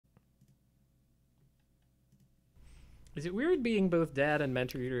Is it weird being both dad and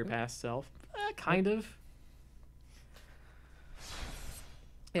mentor to your past self? Kind of.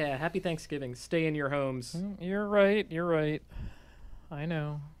 Yeah, happy Thanksgiving. Stay in your homes. You're right. You're right. I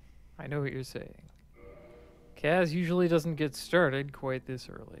know. I know what you're saying. Kaz usually doesn't get started quite this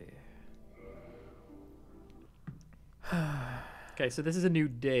early. Okay, so this is a new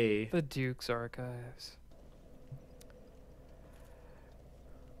day. The Duke's Archives.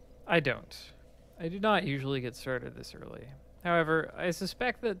 I don't. I do not usually get started this early. However, I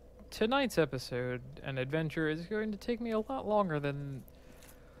suspect that tonight's episode and adventure is going to take me a lot longer than,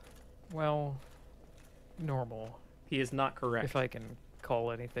 well, normal. He is not correct. If I can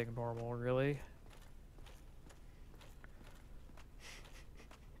call anything normal, really.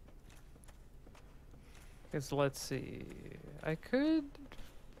 Because let's see. I could.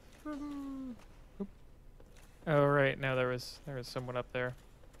 Oop. Oh right, no, there was someone up there.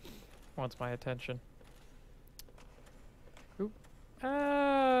 Wants my attention. Oop.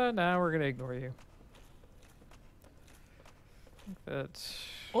 Now we're gonna ignore you. That's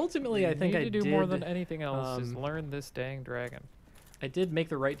Ultimately, I think I need to do did more than anything else is um, learn this dang dragon. I did make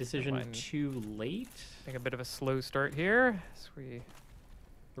the right decision Fine. too late. Make a bit of a slow start here as we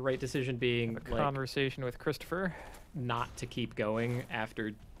The right decision being have a like conversation with Christopher. not to keep going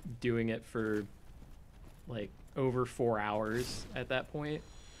after doing it for like over 4 hours at that point.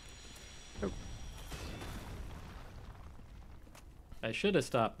 Oh. I should have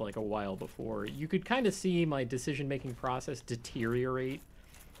stopped like a while before. You could kind of see my decision-making process deteriorate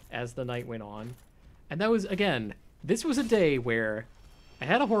as the night went on. And that was, again, this was a day where I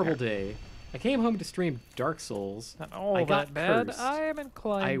had a horrible day. I came home to stream Dark Souls. Not all I got that bad. cursed. I am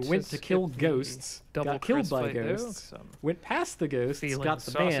inclined I went to skip kill the ghosts, double got killed Chris by fight, though, ghosts, 'cause I'm went past the ghosts, feeling got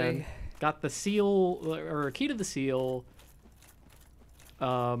the saucy. band, got the seal, or key to the seal, I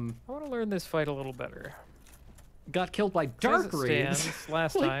want to learn this fight a little better. got killed by As Dark it Raids. stands,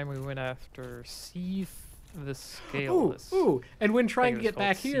 last Like- time we went after Seath the Ooh, Scaleless. ooh, and when trying it to was get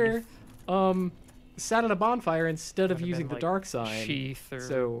back called here, sat at a bonfire instead of Might have using been, the like, dark sign, Sheath or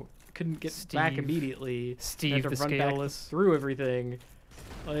so couldn't get back Steve- immediately. Steve had the to run back Scaleless. through everything.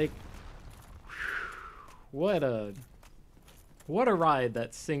 Like, what a ride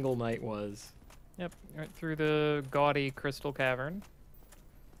that single night was. Yep, went through the gaudy Crystal Cavern.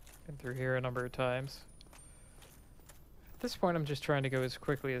 Been through here a number of times. At this point, I'm just trying to go as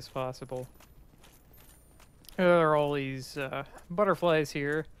quickly as possible. There are all these butterflies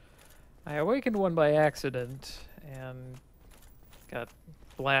here. I awakened one by accident and got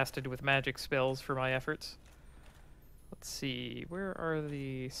blasted with magic spells for my efforts. Let's see, where are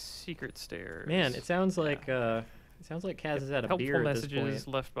the secret stairs? Man, it sounds like Kaz has had a Helpful beer at this messages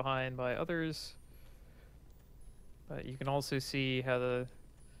point. left behind by others. But you can also see how the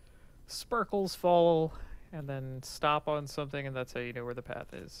sparkles fall and then stop on something, and that's how you know where the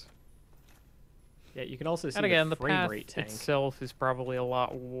path is. Yeah, you can also see And again, the the frame path rate tank. itself is probably a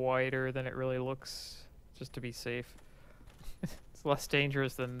lot wider than it really looks, just to be safe. It's less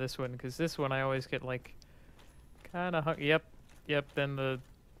dangerous than this one, because this one I always get like kind of yep, then the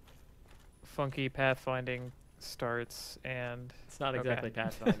funky pathfinding starts, and It's not okay. exactly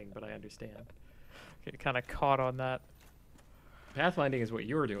pathfinding, but I understand. get kind of caught on that. Pathfinding is what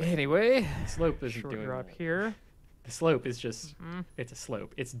you're doing. Anyway, The slope isn't short doing drop that. here. The slope is just, Mm. it's a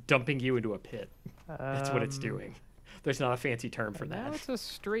slope. It's dumping you into a pit. That's what it's doing. There's not a fancy term for And now that. it's a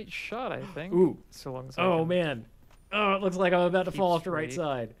straight shot, I think. Ooh. So long as I Oh, can man. Oh, it looks like I'm about to keep fall off the right straight.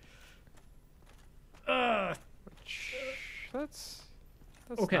 side. Ugh. Which, that's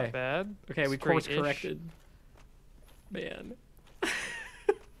Okay. not bad. Okay, we Straight-ish. course corrected. Man.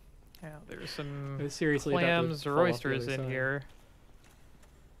 Yeah, there's some I was seriously about to clams or fall off the oysters other in side. here,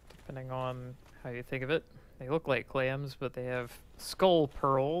 depending on how you think of it. They look like clams, but they have skull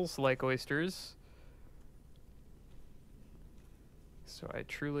pearls like oysters. So I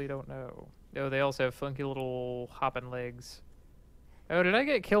truly don't know. Oh, they also have funky little hopping legs. Oh, did I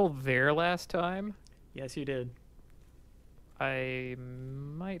get killed there last time? Yes, you did. I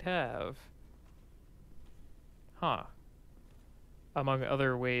might have. Huh. Among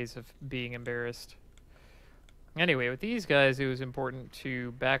other ways of being embarrassed. Anyway, with these guys, it was important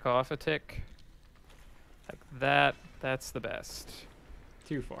to back off a tick. Like that. That's the best.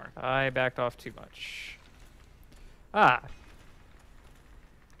 Too far. I backed off too much. Ah.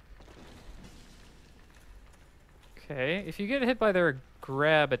 Okay, if you get hit by their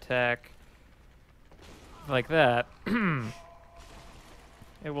grab attack like that,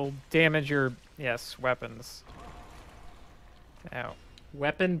 it will damage your, yes, weapons. Ow.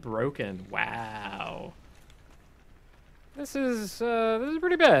 Weapon broken. Wow. This is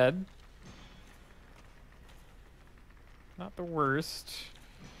pretty bad. Not the worst.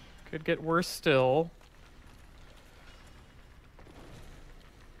 Could get worse still.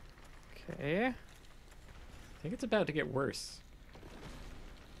 Okay. I think it's about to get worse.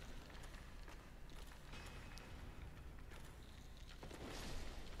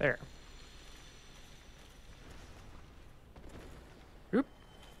 There. Oop.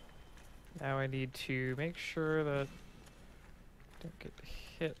 Now I need to make sure that I don't get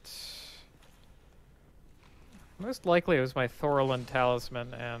hit. Most likely it was my Thorlin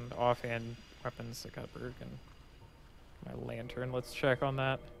talisman and offhand weapons that got broken. My lantern, let's check on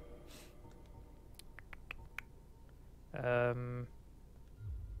that.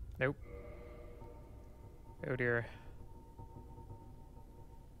 Nope. Oh dear.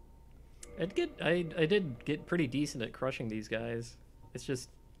 I did get pretty decent at crushing these guys. It's just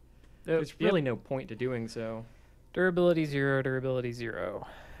Oh, there's really no point to doing so. Durability 0, durability 0.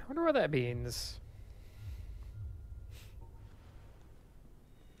 I wonder what that means.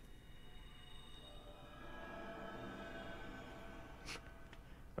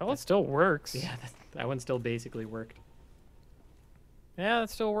 Well, it still works. Yeah, that one still basically worked. Yeah, that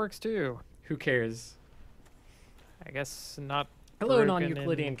still works too. Who cares? I guess not. Hello, broken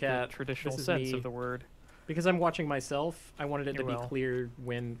non-Euclidean in cat. the traditional This is sense me. of the word. Because I'm watching myself, I wanted it to be Well. clear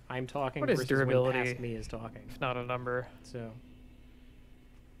when I'm talking What is versus when durability? past me is talking. If not a number. So,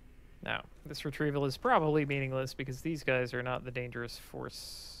 Now, this retrieval is probably meaningless because these guys are not the dangerous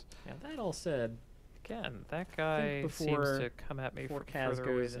force. yeah, that all said, Again, that guy seems before- to come at me before from Kaz further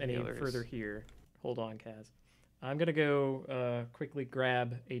away goes than any the others. further here, hold on, Kaz. I'm gonna go quickly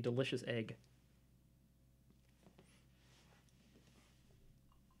grab a delicious egg.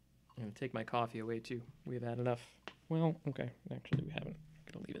 I'm gonna take my coffee away too. We've had enough. Well, okay, actually we haven't.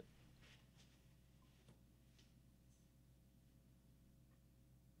 I'm gonna leave it.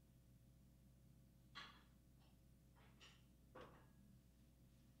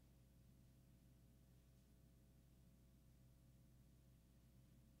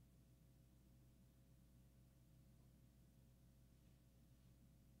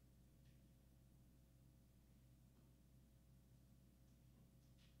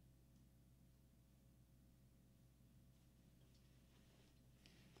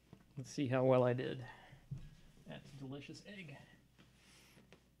 Let's see how well I did. That's a delicious egg.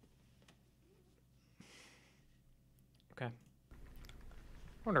 Okay.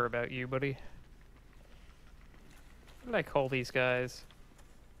 Wonder about you, buddy. What did I call these guys?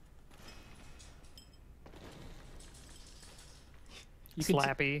 You can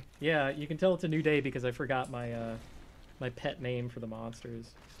Slappy. Yeah, you can tell it's a new day because I forgot my my pet name for the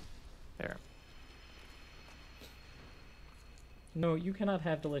monsters. There. No, you cannot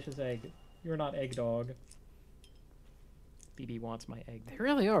have delicious egg. You're not egg dog. BB wants my egg. They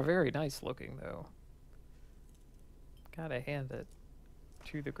really are very nice looking, though. Gotta hand it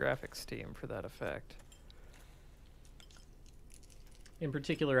to the graphics team for that effect. In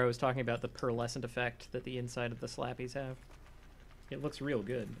particular, I was talking about the pearlescent effect that the inside of the slappies have. It looks real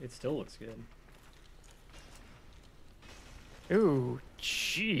good. It still looks good. Ooh,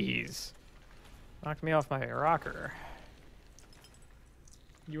 jeez. Knocked me off my rocker.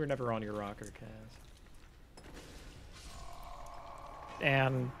 You were never on your rocker, Kaz.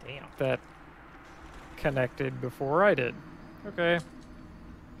 And Damn. that connected before I did. Okay.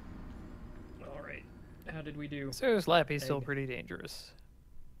 All right. How did we do? So Slappy's still Egg. pretty dangerous.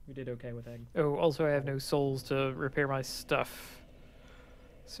 We did okay with egg. Oh, also I have no souls to repair my stuff.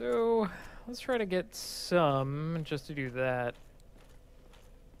 So, let's try to get some just to do that.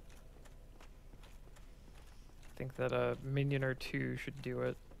 I think that a minion or two should do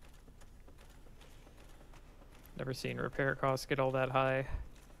it. Never seen repair costs get all that high.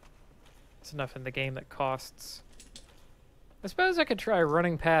 It's enough in the game that costs. I suppose I could try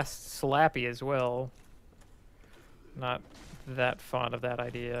running past Slappy as well. Not that fond of that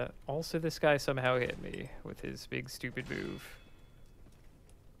idea. Also, this guy somehow hit me with his big stupid move.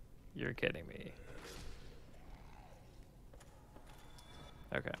 You're kidding me.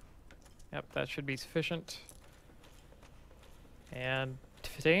 Okay. Yep, that should be sufficient. And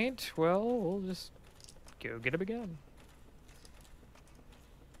if it ain't, well, we'll just go get him again.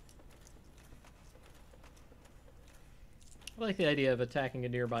 I like the idea of attacking a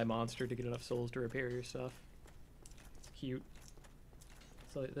nearby monster to get enough souls to repair your stuff. It's cute.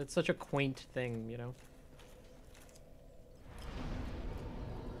 So that's such a quaint thing, you know?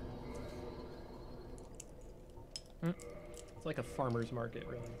 It's like a farmer's market,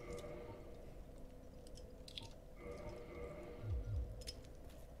 really.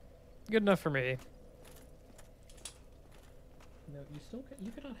 Good enough for me. No,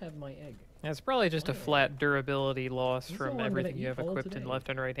 You cannot have my egg. Yeah, it's probably just a Why? flat durability loss This is from all I'm gonna everything you eat have all equipped in today. left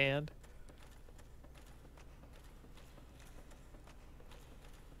and right hand.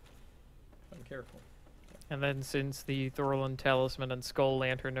 If I'm careful. And then since the Thorlund Talisman and Skull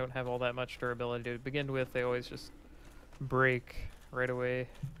Lantern don't have all that much durability to begin with, they always just break right away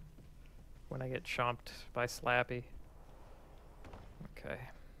when I get chomped by Slappy. Okay.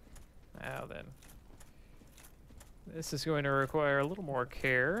 Now then. This is going to require a little more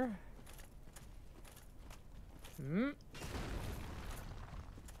care.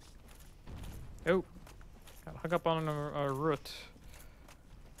 Oh. Got hung up on a root.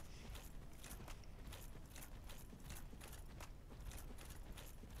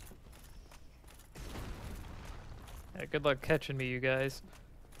 Yeah, good luck catching me, you guys.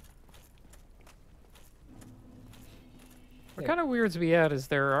 What Yeah. kind of weirds me out is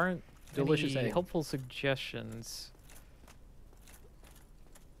there aren't Delicious any egg. helpful suggestions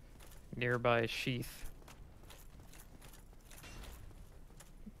nearby sheath.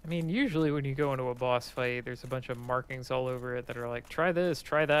 I mean, usually when you go into a boss fight, there's a bunch of markings all over it that are like, try this,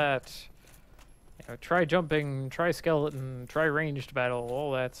 try that. You know, try jumping, try skeleton, try ranged battle,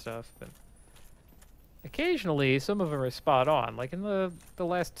 all that stuff. But occasionally, some of them are spot on. Like in the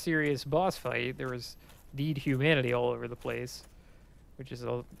last serious boss fight, there was Need Humanity all over the place, which is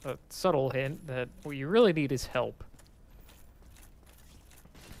a subtle hint that what you really need is help.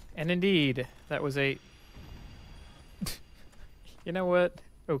 And indeed, that was a... You know what?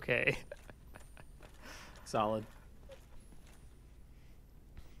 Okay. Solid.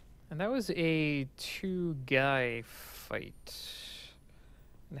 And that was a two-guy fight.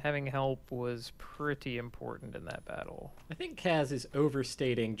 And having help was pretty important in that battle. I think Kaz is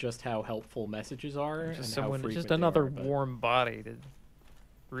overstating just how helpful messages are and Just how someone, frequent just they another are, but- warm body to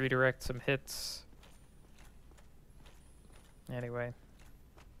redirect some hits. Anyway.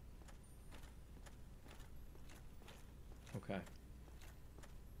 Okay.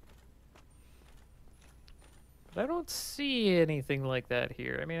 But I don't see anything like that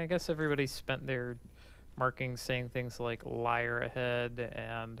here. I mean, I guess everybody spent their markings saying things like liar ahead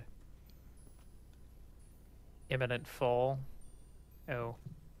and imminent fall. Oh.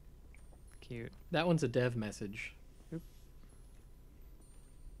 Cute. That one's a dev message. Oop.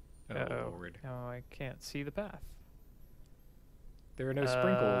 Oh, Uh-oh. Lord. No, I can't see the path. There are no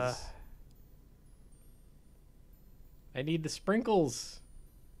sprinkles. I need the sprinkles.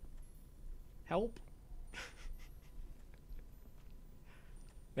 Help.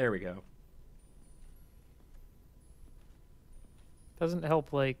 There we go. Doesn't help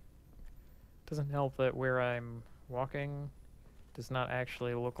that where I'm walking does not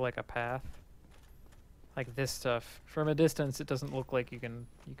actually look like a path. Like this stuff. From a distance it doesn't look like you can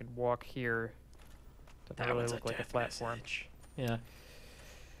walk here. Doesn't really one's look like a dev platform. message. Yeah.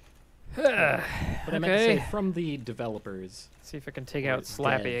 But But I meant to say from the developers. See if I can take Or out it's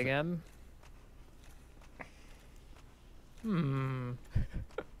Slappy dev. again.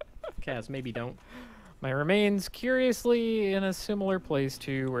 Kaz, maybe don't. My remains curiously in a similar place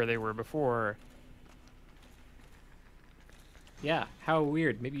to where they were before. Yeah, how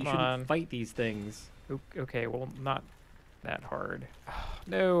weird. Maybe you Come shouldn't on. fight these things. Okay, well, not that hard.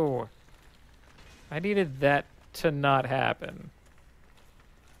 No. I needed that to not happen.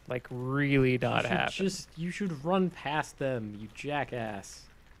 Like, really not happen. You should run past them, you jackass.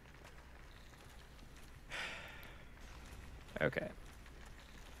 Okay.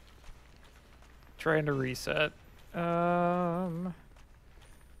 Trying to reset. How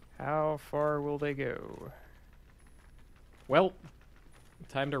far will they go? Well,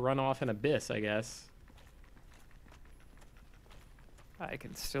 time to run off an abyss, I guess. I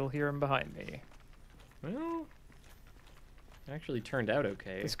can still hear them behind me. Well, it actually turned out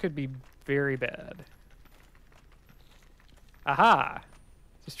okay. This could be very bad. Aha!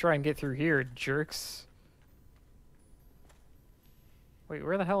 Just try and get through here, jerks. Wait,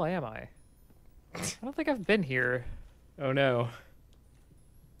 where the hell am I? I don't think I've been here. Oh no.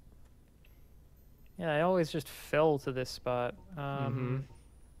 Yeah, I always just fell to this spot. Mhm.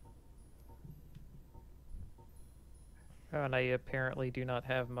 Oh, and I apparently do not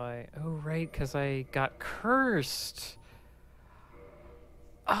have my... Oh, right, because I got cursed.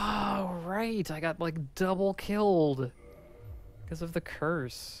 Oh, right. I got, like, double killed because of the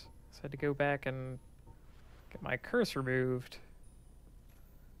curse. So I had to go back and get my curse removed.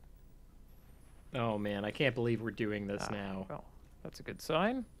 Oh man, I can't believe we're doing this now. Well, that's a good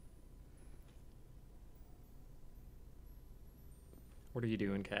sign. What are you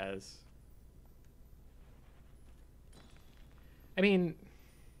doing, Kaz? I mean,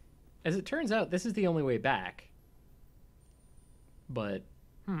 as it turns out, this is the only way back. but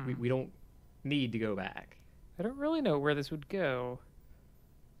we don't need to go back. I don't really know where this would go.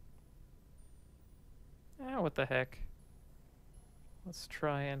 Ah, what the heck. Let's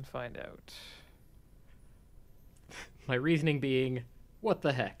try and find out. My reasoning being, what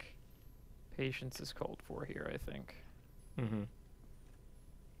the heck? Patience is called for here, I think. Mm-hmm.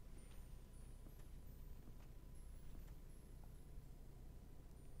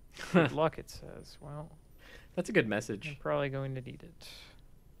 Good luck, it says. Well, That's a good I'm message. probably going to need it.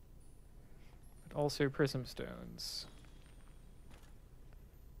 But also prism stones.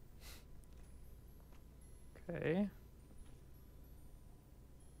 Okay.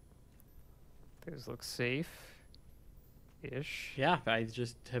 Those look safe-ish. Yeah, I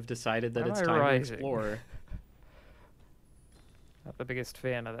just have decided that Why it's am I time to rising? explore. Not the biggest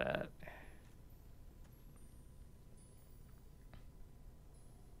fan of that.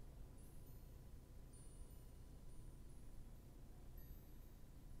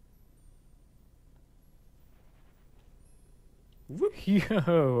 Whoop.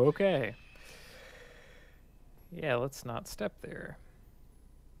 Yo, okay. Yeah, let's not step there.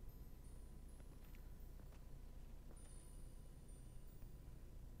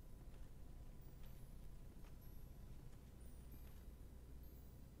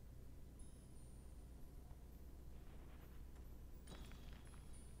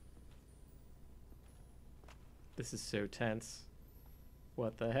 This is so tense.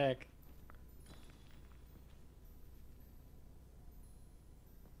 What the heck?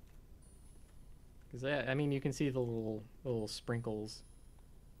 Because I mean, you can see the little sprinkles.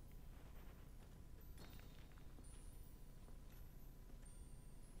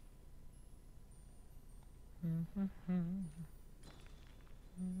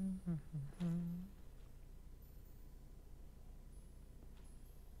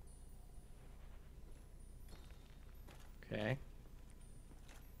 Okay.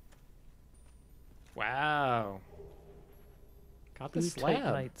 Wow. Got the Blue slab.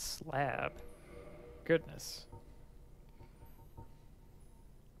 Titanite slab. Goodness.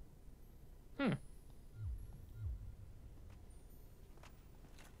 Hmm.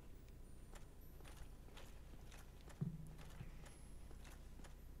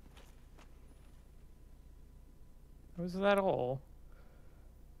 Was that all?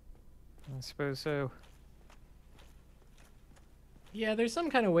 I suppose so. Yeah, there's some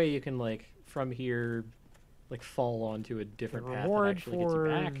kind of way you can, like, from here, like, fall onto a different path that Reward actually gets you for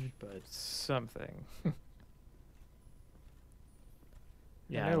back, but... something.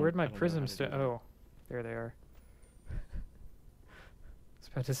 Yeah, I I know, don't- where'd I my don't know prism how to do stone? that. Oh, there they are. I was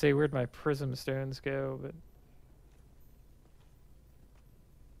about to say, where'd my prism stones go, but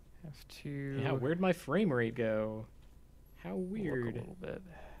have to Yeah, where'd my frame rate go? How look weird. a little bit.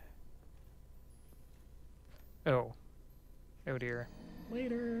 Oh. Oh dear.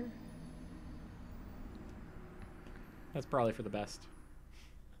 Later. That's probably for the best.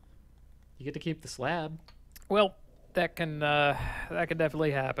 You get to keep the slab. Well, that can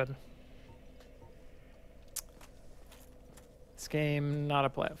definitely happen. This game, not a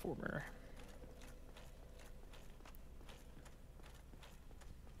platformer.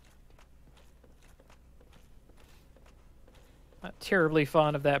 Not terribly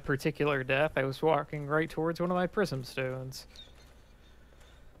fond of that particular death. I was walking right towards one of my prism stones.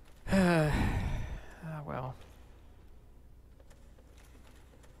 Ah, well.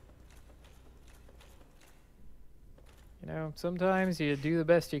 You know, sometimes you do the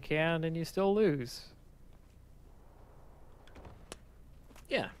best you can and you still lose.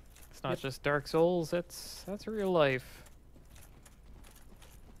 Yeah. It's not Yep. just Dark Souls, that's real life.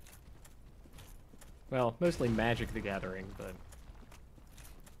 Well, mostly Magic the Gathering, but...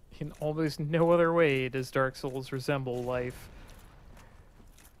 In almost no other way does Dark Souls resemble life.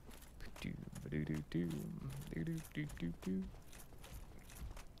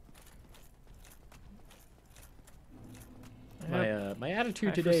 My attitude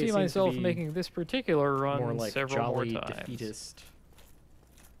I today foresee seems myself to be making this particular run more like several more jolly times. defeatist.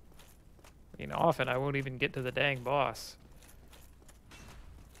 I mean, often I won't even get to the dang boss.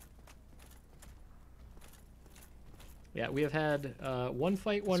 Yeah, we have had one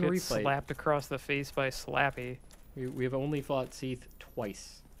fight, one Just get refight. slapped across the face by Slappy. We have only fought Seath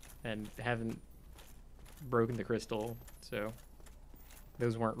twice and haven't broken the crystal, so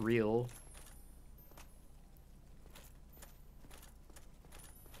those weren't real.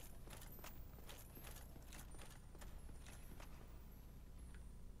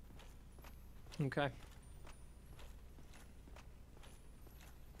 Okay.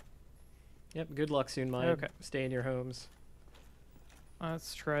 Yep, good luck soon, Mike. Okay. Stay in your homes.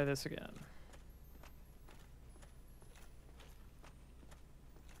 Let's try this again.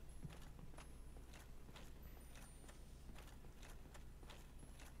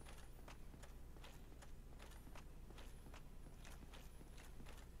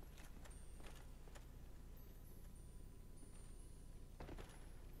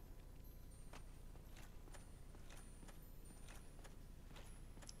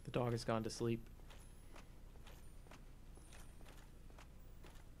 The dog has gone to sleep.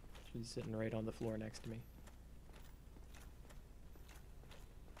 She's sitting right on the floor next to me.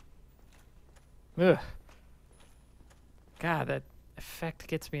 Ugh. God, that effect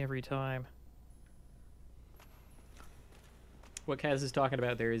gets me every time. What Kaz is talking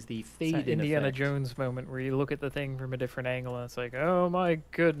about there is the It's fade that in Indiana effect. Jones moment where you look at the thing from a different angle and it's like, oh my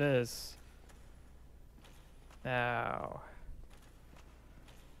goodness. Now,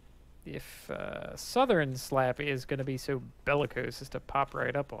 if Southern Slappy is going to be so bellicose as to pop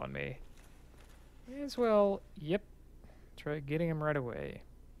right up on me, may as well, yep, try getting him right away.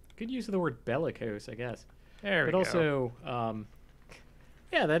 Good use of the word bellicose, I guess. There we But go. also,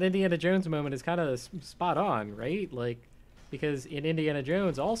 yeah, that Indiana Jones moment is kind of spot on, right? Like, because in Indiana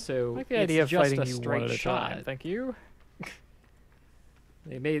Jones also, I like the it's idea of just fighting a you straight one at a shot. time. Thank you.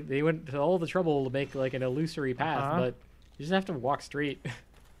 They went to all the trouble to make like an illusory path, Uh-huh. but you just have to walk straight. Guess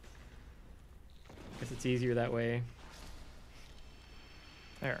it's easier that way.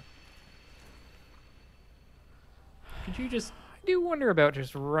 There. Could you just I do wonder about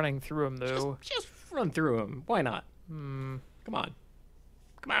just running through them, though. just run through them? Why not? Hmm. Come on,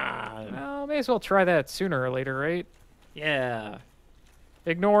 come on. Well, may as well try that sooner or later, right? Yeah,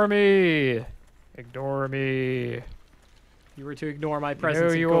 Ignore me. Ignore me. you were to ignore my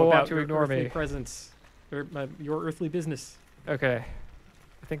presence. you and go will want about to your ignore earthly me. presence, or your earthly business. Okay.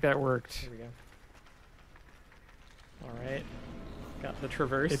 I think that worked. There we go. All right, got the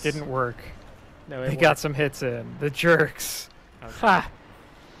traverse. It didn't work. No, They it got some hits in. The jerks. Okay. Ha!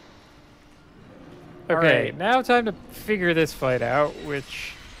 All Okay, right. now time to figure this fight out,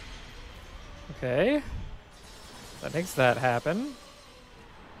 which... Okay. That makes that happen.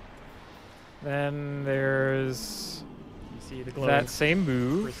 Then there's You see the glowing that same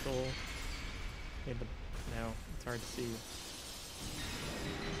move. crystal. Yeah, but no, it's hard to see.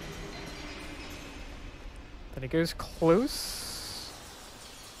 Then it goes close.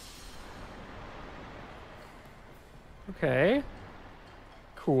 Okay.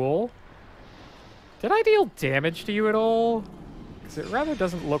 Cool. Did I deal damage to you at all? Because it rather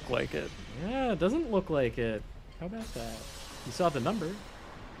doesn't look like it. Yeah, it doesn't look like it. How about that? You saw the number,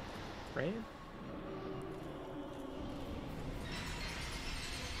 right?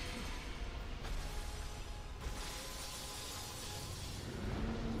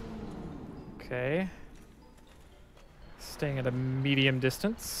 Okay. Staying at a medium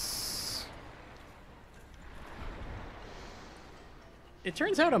distance. It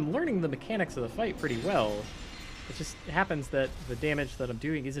turns out I'm learning the mechanics of the fight pretty well. It just happens that the damage that I'm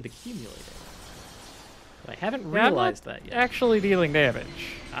doing isn't accumulating. But I haven't Yeah, I'm not realized that yet. actually dealing damage,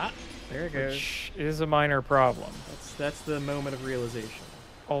 Ah, there it goes. which is a minor problem. That's the moment of realization.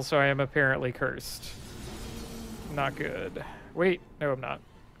 Also, I am apparently cursed. Not good. Wait, no, I'm not.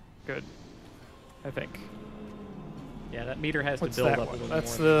 Good. I think. Yeah, that meter has What's to build that up a one? little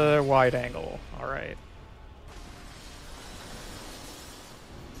That's more. the wide angle. All right.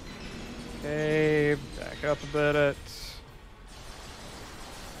 Okay, back up a bit.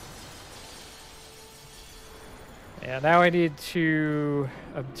 And now I need to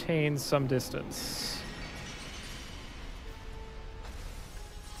obtain some distance.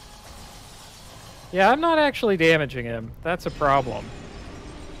 Yeah, I'm not actually damaging him. That's a problem.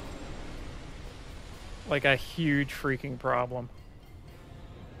 Like a huge freaking problem.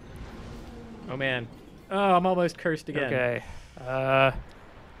 Oh man. Oh, I'm almost cursed again. Okay.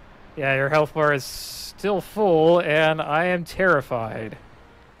 Yeah, your health bar is still full, and I am terrified.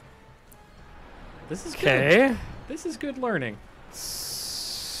 This is good. Okay. This is good learning.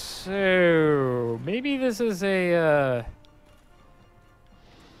 So maybe this is a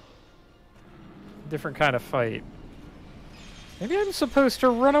different kind of fight. Maybe I'm supposed to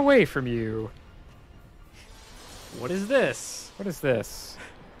run away from you. What is this? What is this?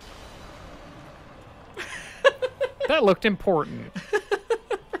 That looked important.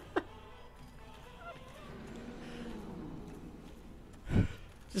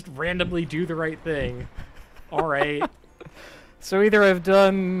 Just randomly do the right thing. All right. So either I've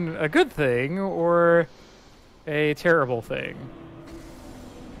done a good thing or a terrible thing.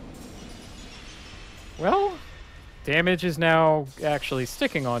 Well, damage is now actually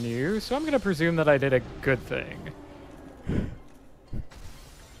sticking on you, so I'm going to presume that I did a good thing.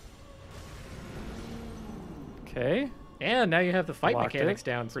 Okay. And now you have the fight Locked mechanics it.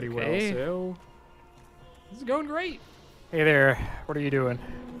 down pretty Okay. well, so this is going great. Hey there, what are you doing?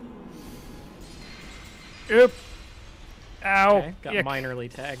 Oop. Ow. Okay, got Yuck. minorly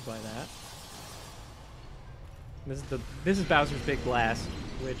tagged by that. This is Bowser's big blast.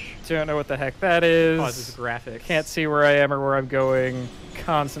 which Don't know what the heck that is. causes graphics. Can't see where I am or where I'm going.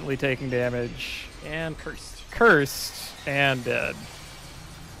 Constantly taking damage. And cursed. Cursed and dead.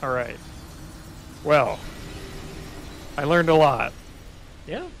 Alright. Well, I learned a lot.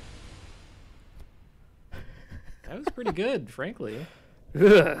 Yeah. That was pretty good, frankly.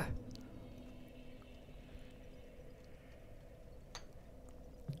 Ugh.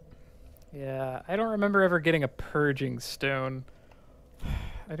 Yeah, I don't remember ever getting a purging stone.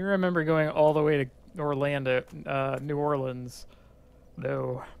 I do remember going all the way to Orlando, New Orleans,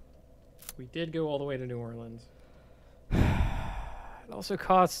 though. We did go all the way to New Orleans. It also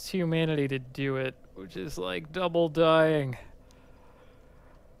costs humanity to do it, which is like double dying.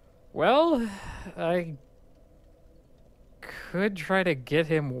 Well, I could try to get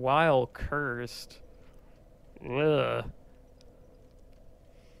him while cursed. Ugh.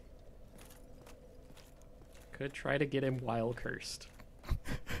 Could try to get him while cursed.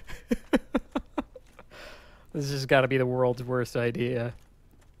 This has got to be the world's worst idea.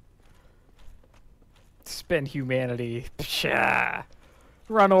 Spend humanity. Psha.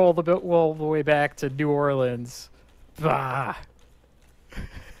 Run all the way back to New Orleans. Bah.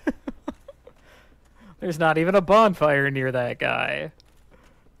 There's not even a bonfire near that guy.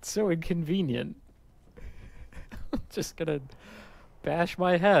 It's so inconvenient. Just gonna bash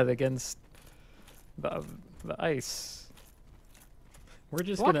my head against the ice. We're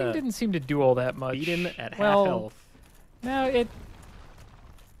just Blocking gonna didn't seem to do all that much. beat him at half Well, health. No,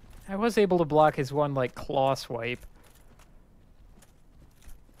 I was able to block his one, like, claw swipe.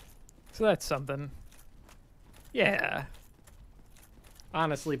 So that's something. Yeah.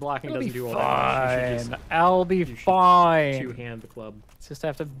 Honestly, blocking It'll doesn't be do all that much. You should fine. I'll be you should fine. two-hand the club. Just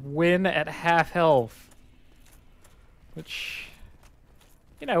have to win at half health. Which,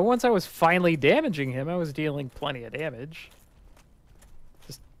 you know, once I was finally damaging him, I was dealing plenty of damage.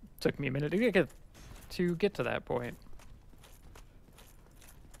 Just took me a minute to get to that point.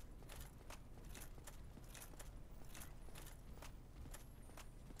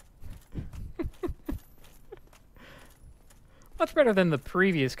 Much better than the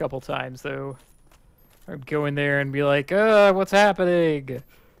previous couple times, though. I'd go in there and be like, what's happening?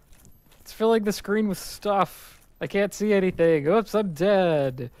 It's filling the screen with stuff. I can't see anything. Oops, I'm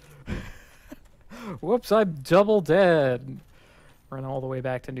dead. Whoops, I'm double dead. Run all the way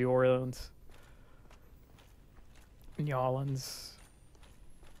back to New Orleans. New Orleans.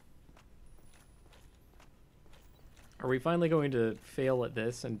 Are we finally going to fail at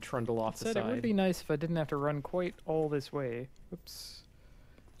this and trundle off the Said side? it would be nice if I didn't have to run quite all this way. Oops.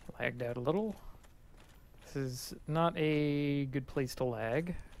 Lagged out a little. This is not a good place to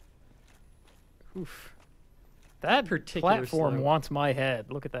lag. Oof. That Particular platform slope. wants my head.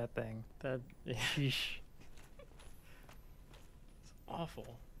 Look at that thing. That yeah, Sheesh. it's awful.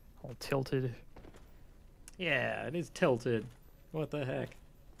 All tilted. Yeah, it is tilted. What the heck?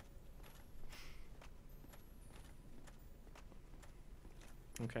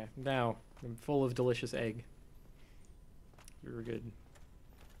 Okay, now I'm full of delicious egg. You're good.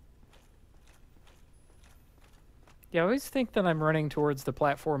 Yeah, I always think that I'm running towards the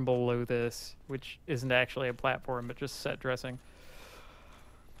platform below this, which isn't actually a platform, but just set dressing.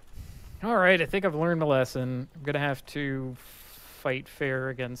 Alright, I think I've learned a lesson. I'm gonna have to fight fair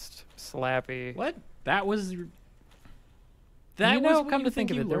against Slappy. What? That was. That you was know, what come you to think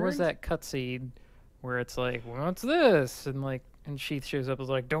of you it, there was learned? that cutscene where it's like, what's this? And Sheath shows up and is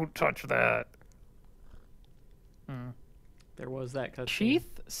like, don't touch that. There was that cutscene.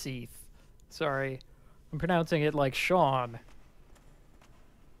 Sheath? Seath. Sorry. I'm pronouncing it like Sean.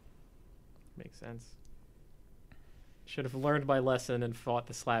 Makes sense. Should have learned my lesson and fought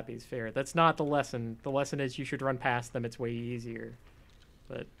the Slappies fair. That's not the lesson. The lesson is you should run past them. It's way easier.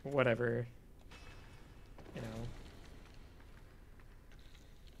 But whatever. You know.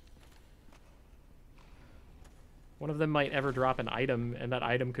 One of them might ever drop an item, and that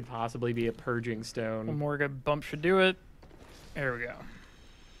item could possibly be a purging stone. One more good bump should do it. There we go.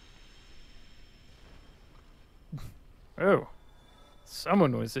 Oh.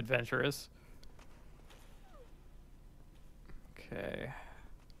 Someone was adventurous. Okay.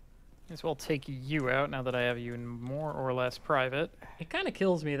 Might as well take you out now that I have you in more or less private. It kind of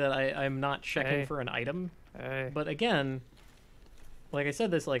kills me that I'm not checking Hey. for an item. Hey. But again, like I said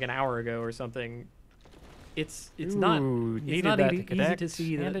this like an hour ago or something, it's not Ooh, it's needed not that easy to to connect,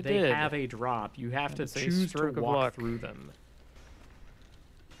 see and that it they did. have a drop. You have to That is a choose to stroke of walk luck. through them.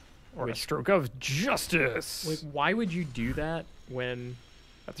 Or a Which- stroke of justice. Like, why would you do that when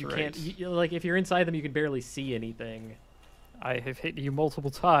That's you right. can't? Like, if you're inside them, you can barely see anything. I have hit you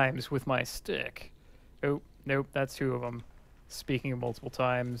multiple times with my stick. Oh, nope, that's two of them. Speaking of multiple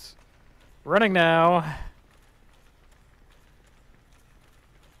times. Running now.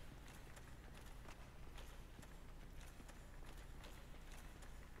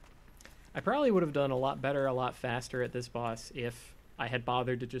 I probably would have done a lot better, a lot faster at this boss if I had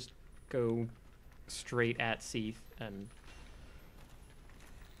bothered to just go straight at Seath and,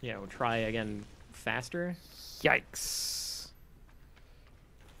 you know, try again faster. Yikes.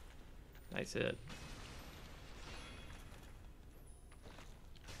 Nice hit.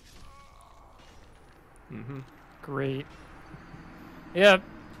 Mm-hmm. Great. Yep.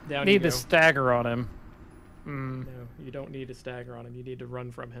 Down you Need the go. stagger on him. No, you don't need a stagger on him. You need to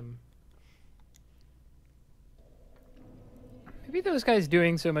run from him. Maybe those guys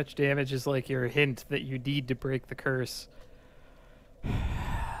doing so much damage is like your hint that you need to break the curse.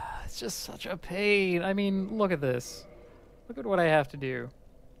 It's just such a pain. I mean, look at this. Look at what I have to do.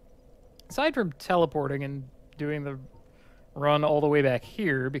 Aside from teleporting and doing the run all the way back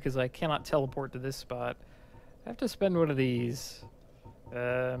here, because I cannot teleport to this spot, I have to spend one of these.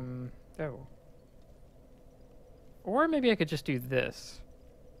 Oh. Or maybe I could just do this.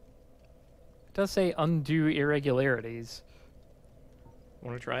 It does say undo irregularities.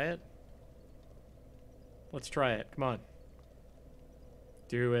 Want to try it? Let's try it. Come on.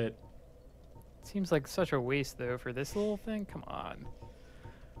 Do it. Seems like such a waste, though, for this little thing. Come on.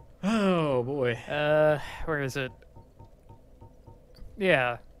 Oh, boy. Where is it?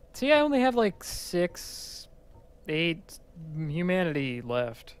 Yeah. See, I only have like 6, 8 humanity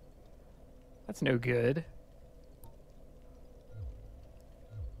left. That's no good.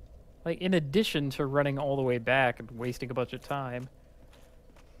 Like, in addition to running all the way back and wasting a bunch of time.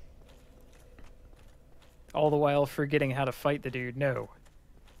 All the while forgetting how to fight the dude. No.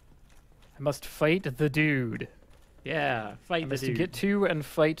 I must fight the dude. Yeah, fight I the must dude. get to and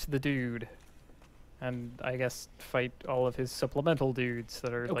fight the dude. And I guess fight all of his supplemental dudes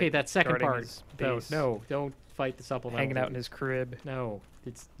that are Okay, like, that second guarding part. his No, base, no, don't fight the supplemental. hanging out in dude. his crib. No,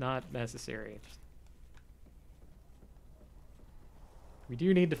 it's not necessary. We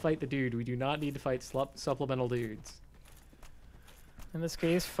do need to fight the dude. We do not need to fight supplemental dudes. In this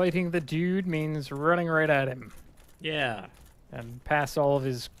case, fighting the dude means running right at him Yeah. and past all of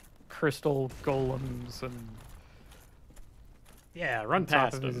his crystal golems and Yeah, run on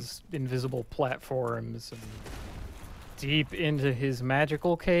top past of him. his invisible platforms and deep into his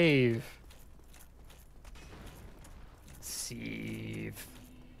magical cave. Seethe.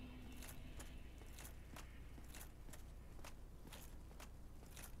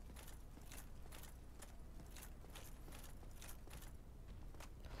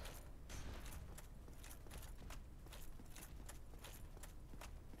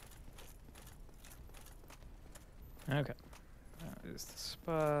 Okay. That is the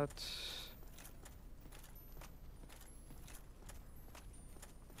spot.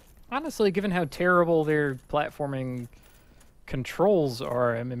 Honestly, given how terrible their platforming controls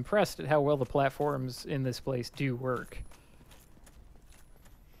are, I'm impressed at how well the platforms in this place do work.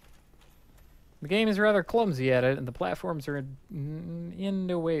 The game is rather clumsy at it, and the platforms are in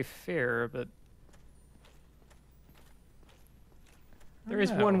no way fair, but... There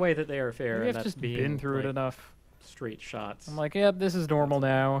is one way that they are fair, Maybe and I've that's just being been through like, it enough. straight shots. I'm like, yep, this is normal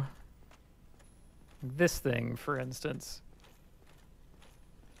now. This thing, for instance.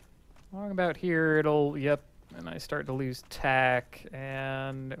 Along about here, it'll, yep, and I start to lose tack,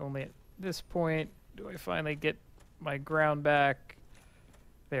 and only at this point do I finally get my ground back.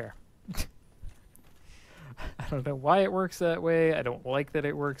 There. I don't know why it works that way. I don't like that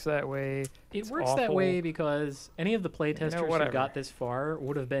it works that way. It It's works that awful. way because any of the playtesters who whatever. got this far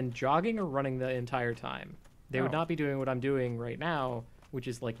would have been jogging or running the entire time. They would Oh. not be doing what I'm doing right now, which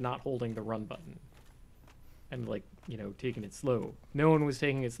is like not holding the run button and like, you know, taking it slow. No one was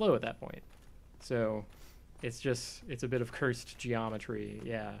taking it slow at that point. So it's just, it's a bit of cursed geometry.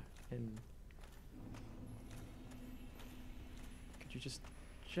 Yeah. And could you just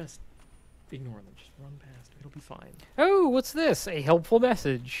ignore them. Just run past. It'll be fine. Oh, what's this? A helpful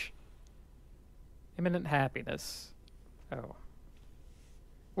message. Imminent happiness. Oh.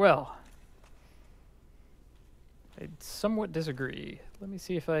 Well. I somewhat disagree. Let me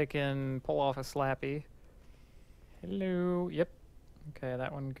see if I can pull off a slappy. Hello. Yep. Okay,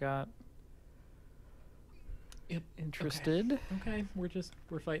 that one got Yep. interested. Okay, we're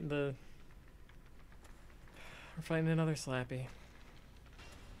fighting another slappy.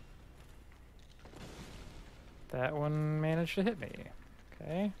 That one managed to hit me.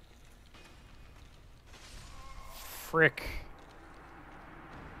 Okay. Frick.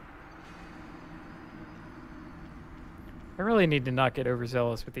 I really need to not get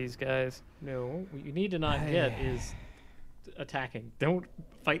overzealous with these guys. No, what you need to not get is attacking. Don't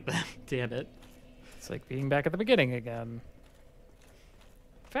fight them, damn it. It's like being back at the beginning again.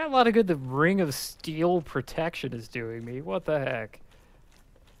 Found a lot of good the Ring of Steel protection is doing me. What the heck?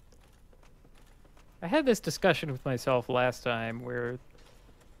 I had this discussion with myself last time where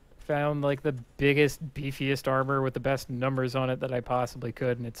found like the biggest, beefiest armor with the best numbers on it that I possibly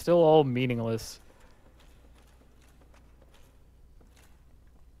could, and it's still all meaningless.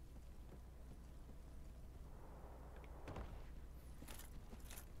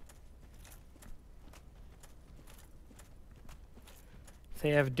 If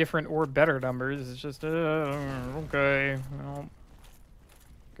they have different or better numbers, it's just, okay, well,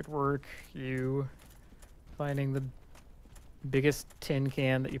 good work, you, finding the biggest tin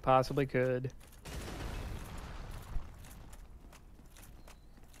can that you possibly could.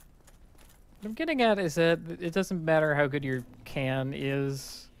 What I'm getting at is that it doesn't matter how good your can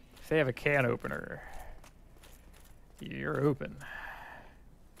is. If they have a can opener, you're open.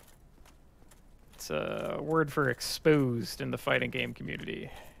 It's a word for exposed in the fighting game community.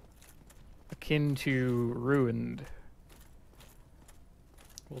 Akin to ruined.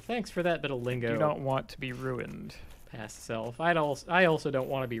 Well, thanks for that bit of lingo. You don't want to be ruined. Past self. I also don't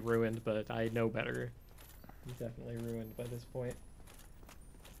want to be ruined, but I know better. I'm definitely ruined by this point.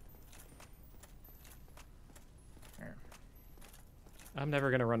 There. I'm never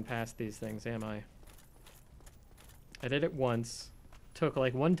going to run past these things, am I? I did it once. Took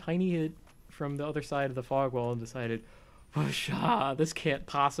like one tiny hit from the other side of the fog wall and decided, whoosha, this can't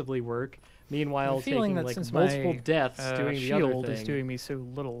possibly work. Meanwhile, taking like multiple deaths doing the other shield thing. is doing me so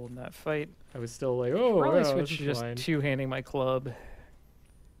little in that fight. I was still like, oh, Probably yeah, switch this to is just fine. two-handing my club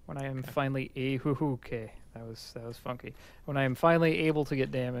when I am finally okay. That was funky. When I am finally able to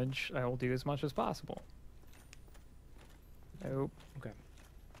get damage, I will do as much as possible. Nope. Okay.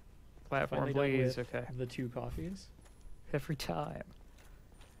 Platform Finally done blaze. with Okay. The 2 coffees. Every time.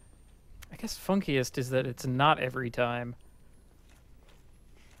 I guess funkiest is that it's not every time.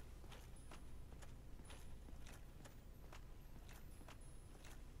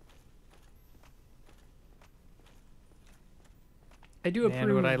 I do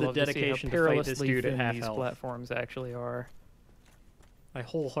approve would I the love to see how dedication to fight this perilously dude at thin half these health. platforms actually are. I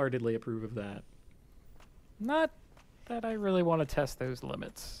wholeheartedly approve of that. Not that I really want to test those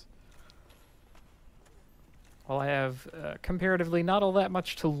limits. While I have comparatively not all that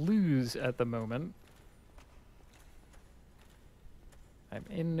much to lose at the moment, I'm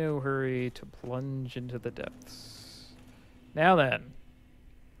in no hurry to plunge into the depths. Now then.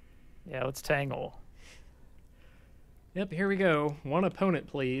 Yeah, let's tangle. Yep, here we go. One opponent,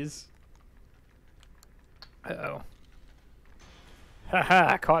 please. Uh-oh.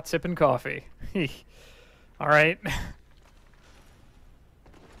 Haha, caught sipping coffee. All right.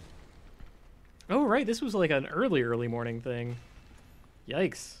 Oh, right, this was like an early morning thing.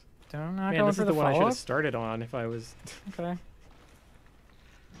 Yikes. Not Man, going this for is the the one I should follow-up? have started on if I was... Okay.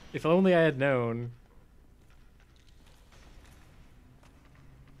 If only I had known.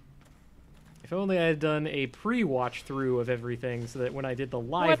 If only I had done a pre-watch through of everything so that when I did the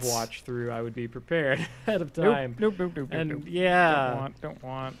live What? watch through, I would be prepared ahead of time. Nope. And nope. yeah, Don't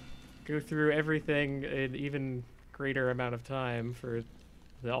want. go through everything in even greater amount of time for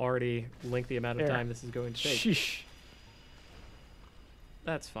the already lengthy amount of There. time this is going to take. Sheesh.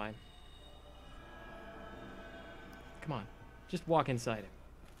 That's fine. Come on, just walk inside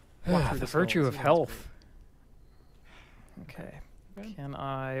him. Walk through The skull, virtue see of what's health. Okay. great. Can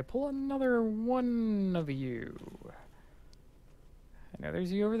I pull another one of you? I know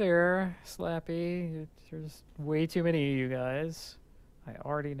there's you over there, Slappy. There's way too many of you guys. I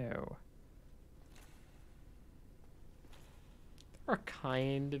already know. There are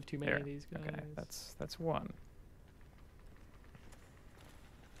kind of too many There. of these guys. Okay, that's one.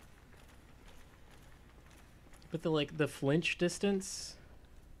 But the flinch distance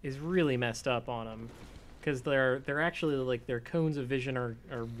is really messed up on them, because they're actually like their cones of vision are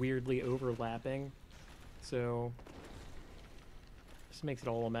weirdly overlapping, so just makes it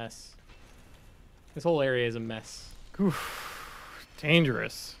all a mess. This whole area is a mess. Oof.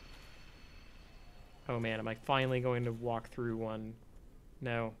 Dangerous. Oh man, am I finally going to walk through one?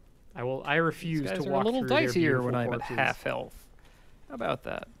 No, I will. I refuse These guys to are walk a little through their dicier when beautiful I'm at corpses. half health. How about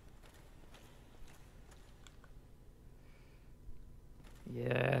that?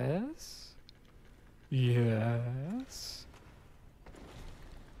 Yes. Yes.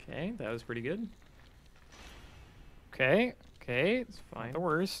 Okay, that was pretty good. Okay. It's Not fine. the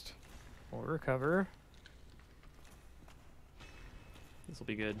worst. We'll recover. This will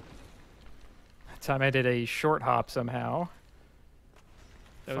be good. That time I did a short hop somehow,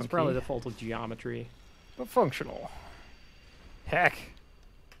 That was Funky. probably the fault of geometry. but functional. Heck.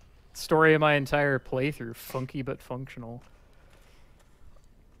 Story of my entire playthrough. Funky but functional.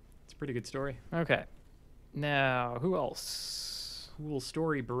 It's a pretty good story. Okay. Now, who else? Cool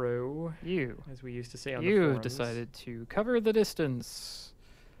story, bro. You. As we used to say on the You've forums. decided to cover the distance.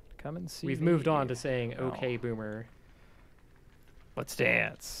 Come and see We've me. moved on to saying, Oh. okay, boomer. Let's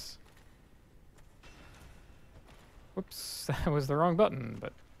dance. Whoops, that was the wrong button,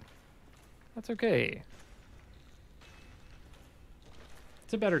 but that's okay.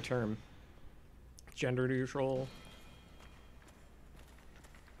 It's a better term. Gender neutral.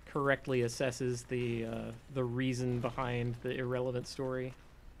 Correctly assesses the reason behind the irrelevant story.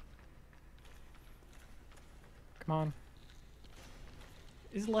 Come on.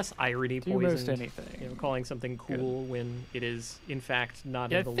 Is less irony Do poisoned. most anything. You know, calling something cool when it is in fact not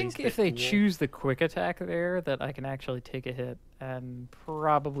Yeah, I in the think least if bit they cool. choose the quick attack there, that I can actually take a hit and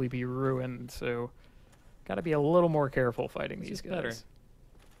probably be ruined. So, gotta be a little more careful fighting This these is guys. better.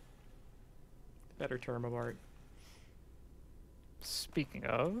 Better term of art. Speaking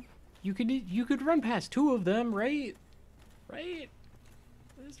of, You could run past two of them, right? Right?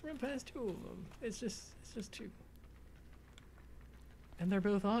 Just run past two of them. It's just two. And they're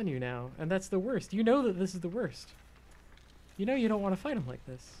both on you now, and that's the worst. You know that this is the worst. You know you don't want to fight them like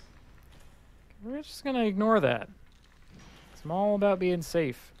this. we're just gonna ignore that. I'm all about being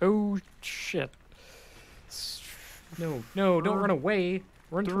safe. Oh shit! No, don't run away.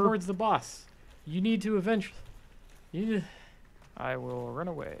 Run towards the boss. You need to eventually. You need to... I will run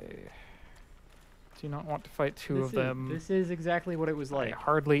away. Do not want to fight two of them. This is exactly what it was I like.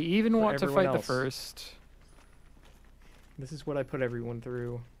 hardly even for want to everyone fight the else. first. This is what I put everyone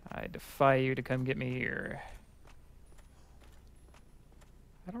through. I defy you to come get me here.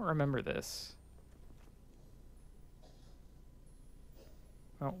 I don't remember this.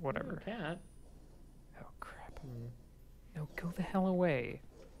 Oh, whatever. Cat. Oh, crap. No, go the hell away.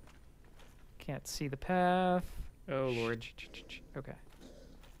 Can't see the path. Oh lord. Okay.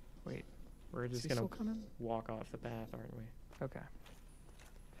 Wait, We're is just he gonna still coming? walk off the path, aren't we? Okay.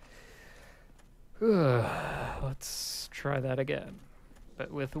 Let's try that again.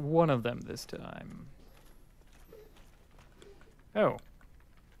 But with one of them this time. Oh.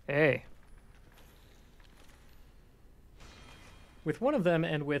 Hey. With one of them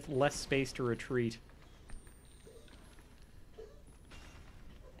and with less space to retreat.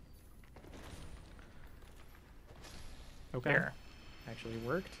 Okay. There. Actually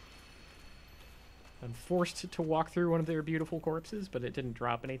worked. I'm forced to walk through one of their beautiful corpses, but it didn't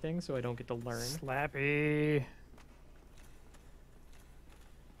drop anything, so I don't get to learn. Slappy.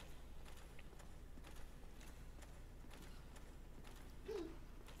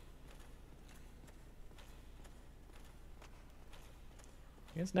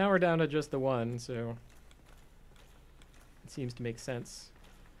 I guess now we're down to just the one, so it seems to make sense.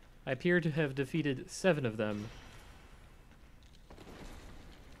 I appear to have defeated 7 of them.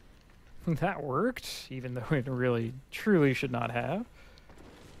 That worked, even though it really, truly should not have.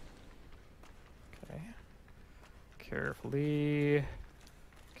 Okay. Carefully.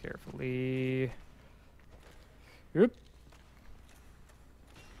 Carefully. Oop.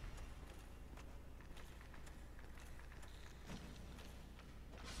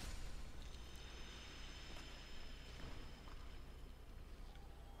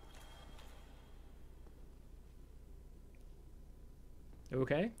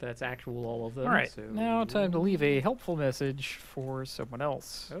 Okay, that's actual all of them. All right, so... now time to leave a helpful message for someone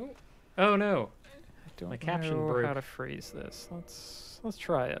else. Oh no. I don't my caption know broke. how to phrase this. Let's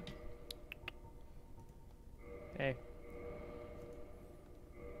try it. Hey.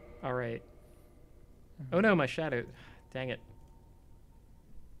 Alright. Oh no, my shadow. Dang it.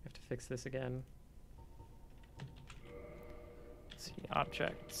 I have to fix this again. Let's see,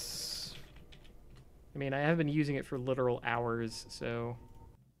 objects. I mean, I have been using it for literal hours, so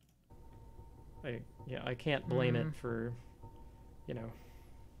I can't blame it for, you know,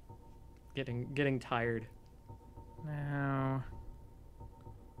 getting tired. Now,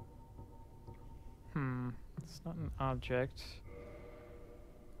 it's not an object.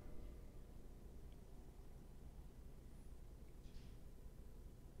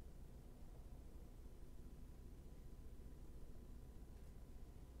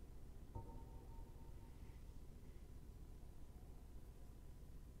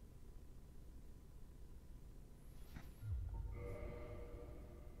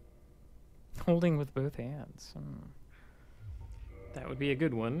 Holding with both hands. That would be a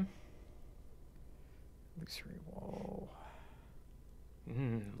good one. Illusory wall.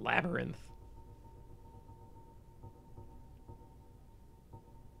 Labyrinth.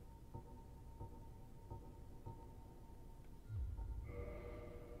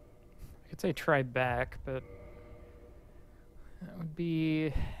 could say try back, but that would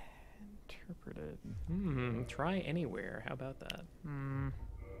be interpreted. Try anywhere. How about that?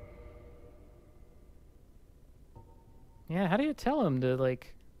 Yeah, how do you tell him to,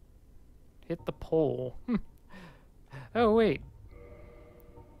 like, hit the pole? Oh, wait.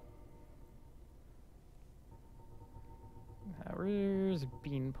 Where's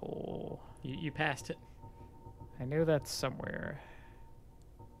Beanpole? You passed it. I know that's somewhere.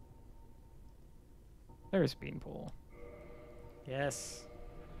 There's Beanpole. Yes.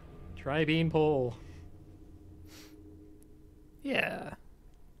 Try beanpole. Yeah.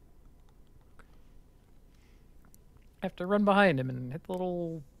 I have to run behind him and hit the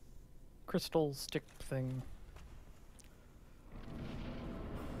little crystal stick thing.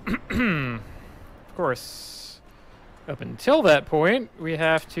 Of course, up until that point, we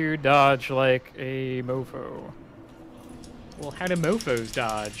have to dodge like a mofo. Well, how do mofos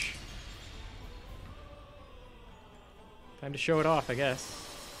dodge? Time to show it off, I guess.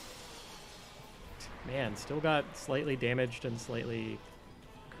 Man, still got slightly damaged and slightly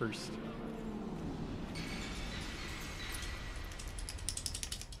cursed.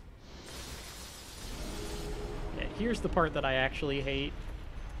 Yeah, here's the part that I actually hate.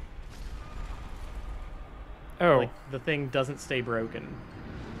 Oh. Like, the thing doesn't stay broken.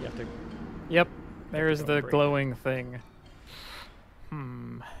 You have to... Yep. There's the break it. glowing thing.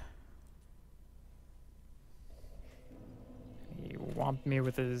 He whomped me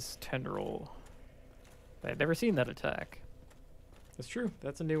with his tendril. I'd never seen that attack. That's true.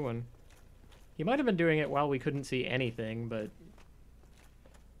 That's a new one. He might have been doing it while we couldn't see anything, but...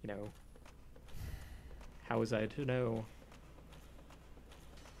 You know... How was I to know?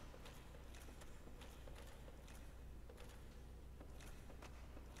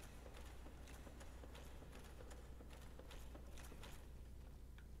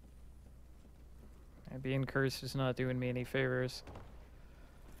 Being cursed is not doing me any favors.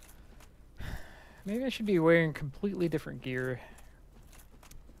 Maybe I should be wearing completely different gear.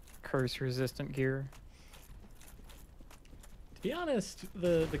 Curse-resistant gear. To be honest,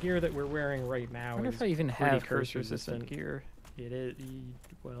 the gear that we're wearing right now I wonder is if I even pretty have curse-resistant curse-resistant. gear. It is...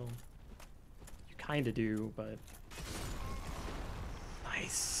 Well... You kind of do, but...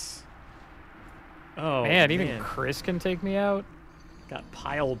 Nice. Oh, Man, even Chris can take me out? Got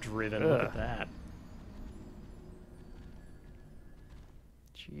pile-driven. Look at Ugh. that.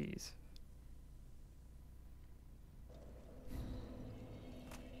 Jeez.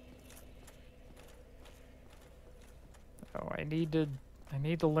 Oh, I need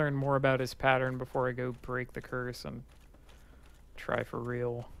to learn more about his pattern before I go break the curse and try for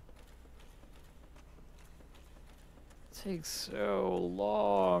real. It takes so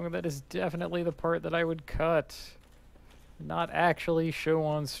long. That is definitely the part that I would cut. Not actually show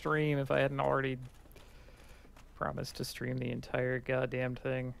on stream if I hadn't already promised to stream the entire goddamn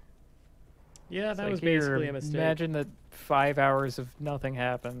thing. Yeah, It's that like, was here, basically a mistake. Imagine that 5 hours of nothing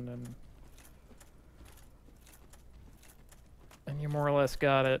happened and you more or less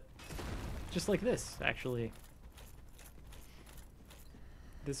got it. Just like this, actually.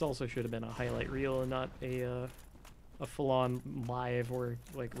 This also should have been a highlight reel and not a full-on live or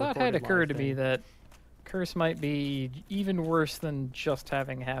like. Thought had occurred to me that curse might be even worse than just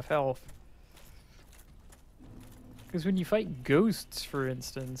having half health. Because when you fight ghosts, for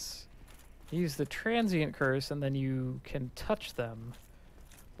instance, you use the transient curse and then you can touch them.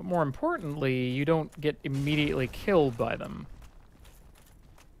 But more importantly, you don't get immediately killed by them.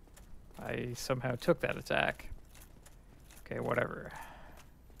 I somehow took that attack. Okay, whatever.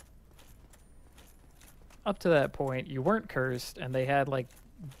 Up to that point, you weren't cursed, and they had, like,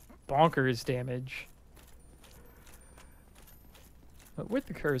 bonkers damage. But with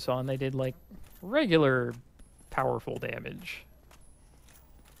the curse on, they did, like, regular powerful damage.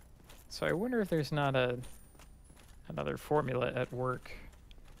 So I wonder if there's not another formula at work.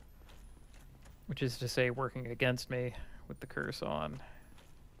 Which is to say, working against me with the curse on.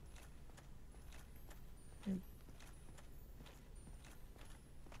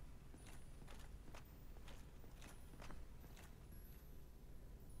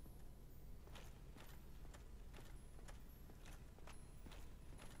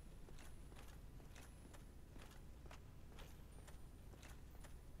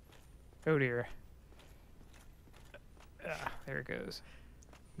 Oh dear. Ah, there it goes.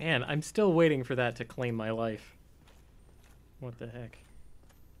 Man, I'm still waiting for that to claim my life. What the heck?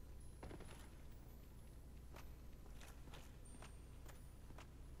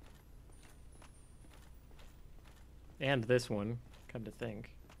 And this one, come to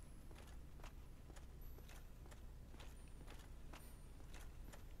think.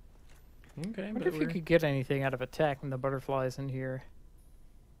 Okay, I wonder but if you could get anything out of attacking the butterflies in here.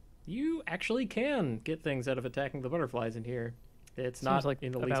 you actually can get things out of attacking the butterflies in here. It's Seems not like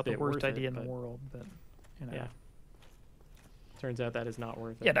in the least about the bit worst worth idea it, in the but world, but you know. yeah. Turns out that is not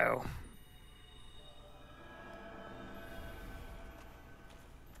worth it. You know.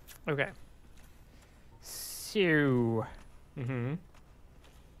 Okay. So, Mm-hmm.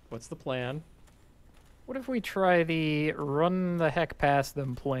 What's the plan? what if we try the run the heck past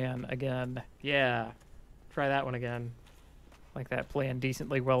them plan again? Yeah. Try that one again. Like that plan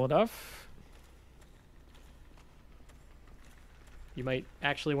decently well enough? You might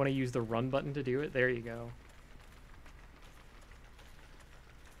actually want to use the run button to do it. There you go.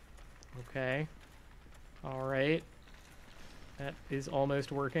 Okay. All right. That is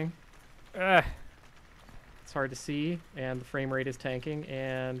almost working. Ugh. It's hard to see, and the frame rate is tanking,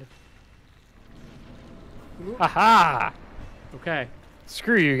 and... Aha! Okay.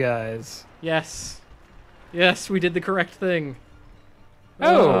 Screw you guys. Yes. Yes, we did the correct thing.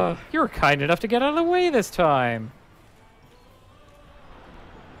 Oh, you were kind enough to get out of the way this time.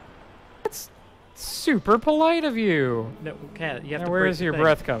 That's super polite of you. No, can't. You have Now, to where break is the your thing.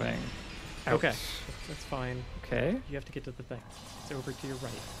 breath coming? Okay. Ouch. That's fine. Okay. You have to get to the thing. It's over to your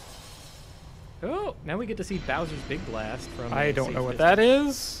right. Oh, now we get to see Bowser's Big Blast from... I a don't safe know what distance. that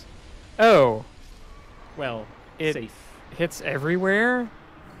is. Oh, Well, It- safe. hits everywhere?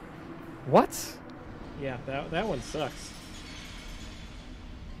 What? Yeah, that one sucks.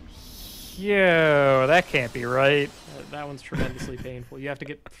 Yo, that can't be right. That one's tremendously painful. You have to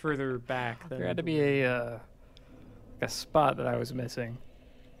get further back. Than There had to be a spot that I was missing.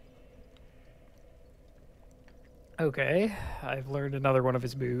 Okay, I've learned another one of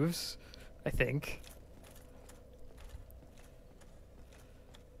his moves, I think.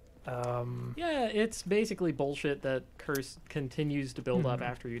 Yeah, it's basically bullshit that curse continues to build up Hmm.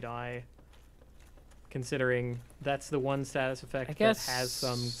 after you die. Considering that's the one status effect I that has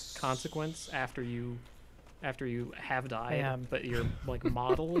some guess- consequence after you have died, Man. but your like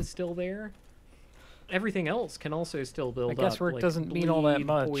model is still there. Everything else can also still build I up. guess work like doesn't mean all that bleed,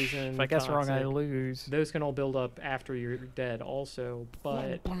 much. Poison, If I guess wrong, I toxic. lose. Those can all build up after you're dead also,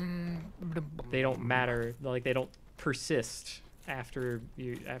 but they don't matter. Like they don't persist after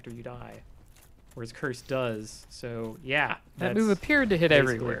you die. Whereas curse does. So yeah, That move that's appeared to hit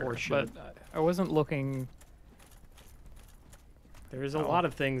basically everywhere, horseshit. but I wasn't looking. there's a Oh. lot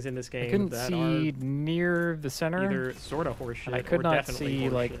of things in this I game couldn't that see near the are center. either sort of horseshit I could or not definitely see,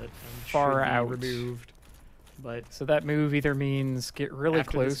 like, horseshit and far should be out. removed. But So that move either means get really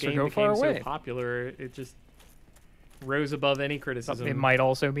after close this or game go became far away. so popular, it just rose above any But criticism. it might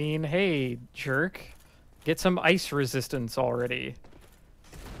also mean, hey, jerk, get some ice resistance already.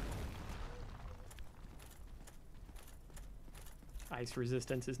 Ice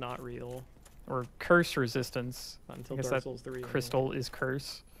resistance is not real. Or curse resistance. Not until I guess Dark that Souls 3. anyway. Crystal is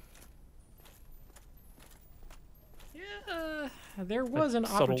curse. Yeah, there A was an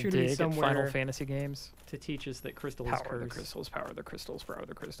subtle opportunity dig at Final somewhere Fantasy games. to teach us that crystal is Power the cursed. crystals, power the crystals, power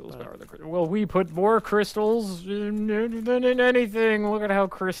the crystals, But- power the crystals. Well, we put more crystals than in anything. Look at how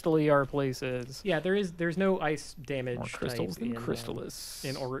crystally our place is. Yeah, there's no ice damage More crystals type than in, crystallis.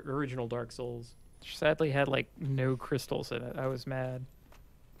 in original Dark Souls. Sadly, had like no crystals in it. I was mad.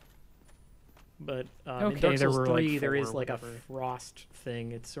 But in Okay, Dark there Souls were, like, 3, there 4 is or like a whatever. frost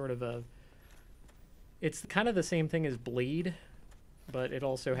thing. It's sort of a... It's kind of the same thing as Bleed, but it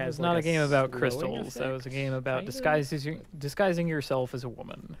also It has was like not a game about slowing crystals. That was a effect, game about kinda. disguising yourself as a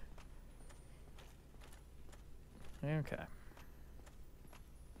woman. Okay.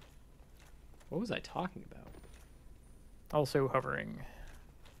 What was I talking about? Also hovering.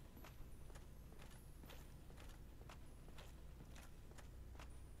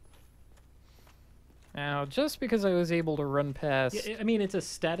 Now, just because I was able to run past Yeah, I mean, it's a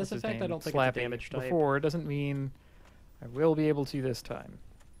status what's his effect. I name, don't think Slappy it's a damage type. before doesn't mean I will be able to this time.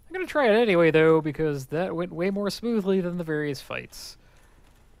 I'm gonna try it anyway, though, because that went way more smoothly than the various fights.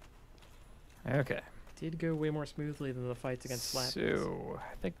 Okay. Did go way more smoothly than the fights against Slappy. So,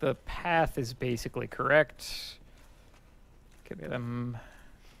 I think the path is basically correct. Get him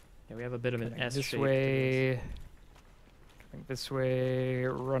Yeah, we have a bit of an coming S this shape. way. Coming this way,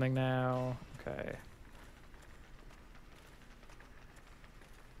 running now. Okay.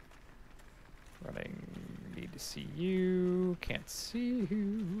 Running, need to see you, can't see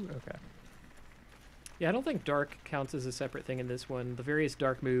you. Okay. Yeah, I don't think dark counts as a separate thing in this one. The various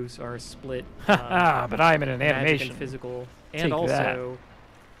dark moves are split. Ah, but I'm in an magic animation. and physical, Take and that. also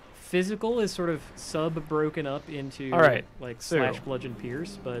physical is sort of sub broken up into All right, like so- slash bludgeon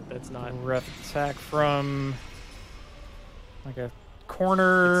pierce, but that's not. Ref attack from like a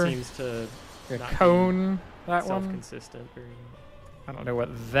corner. It seems to A not cone. be That one. self-consistent. I don't know what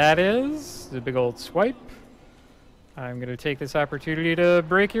that is. The big old swipe. I'm gonna take this opportunity to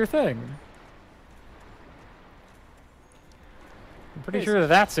break your thing. I'm pretty Okay, sure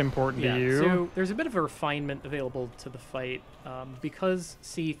that's important Yeah, to you. so there's a bit of a refinement available to the fight. Because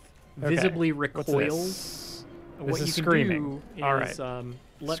Seath Okay, visibly what's recoils, this? what This you is can screaming. do All is right.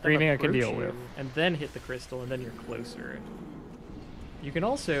 let Screaming I them can approach deal you, with. and then hit the crystal, and then you're closer. You can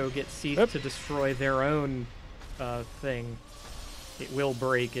also get Seath Yep. to destroy their own thing. It will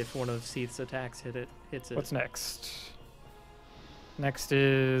break if one of Seath's attacks hits it. What's next? Next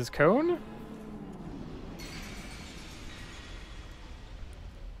is cone.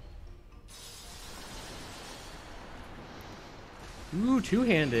 Ooh,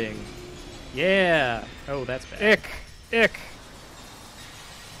 two-handing. Yeah. Oh, that's bad. Ick.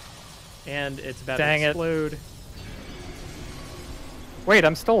 And it's about Dang to it. explode. Wait,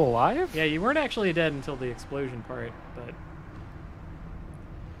 I'm still alive? Yeah, you weren't actually dead until the explosion part, but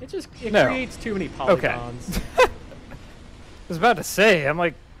it No. creates too many polygons. I was about to say, I'm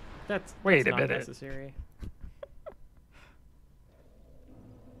like, That's Wait a not minute. necessary.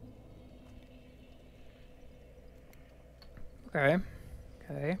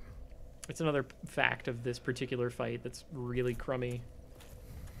 okay. It's another fact of this particular fight that's really crummy.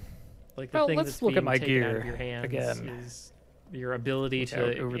 Like the Well, thing let's that's look being at my taken out gear of your hands again. is your ability Look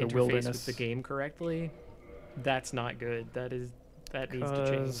out to over the interface wilderness. with the game correctly. That's not good. That needs to change.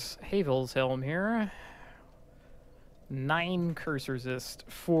 Because Havel's helm here. 9 curse resist,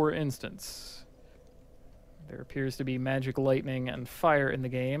 4 instants. There appears to be magic lightning and fire in the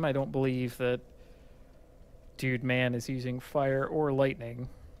game. I don't believe that Dude Man is using fire or lightning.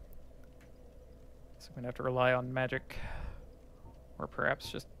 So I'm going to have to rely on magic. Or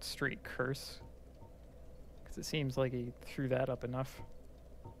perhaps just straight curse. Because it seems like he threw that up enough.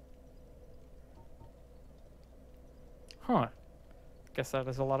 Huh. Guess that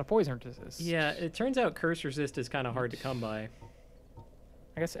is a lot of poison resist. Yeah, it turns out curse resist is kind of hard to come by.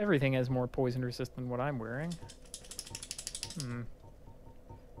 I guess everything has more poison resist than what I'm wearing.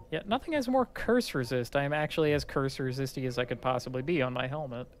 Yeah, nothing has more curse resist. I am actually as curse resisty as I could possibly be on my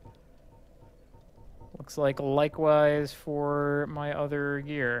helmet. Looks like likewise for my other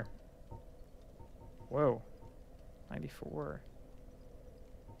gear. Whoa. 94.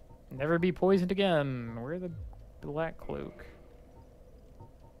 Never be poisoned again. Wear the black cloak.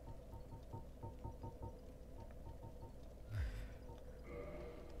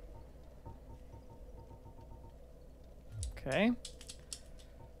 Okay.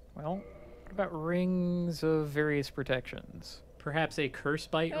 Well, what about rings of various protections? Perhaps a curse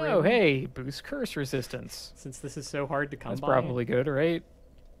bite ring? Oh, hey, boost curse resistance. Since this is so hard to come That's by. probably good, right?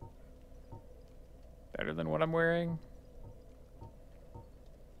 Better than what I'm wearing.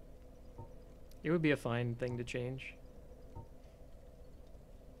 It would be a fine thing to change.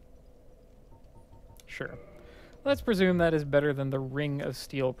 Sure. Let's presume that is better than the ring of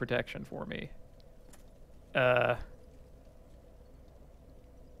steel protection for me.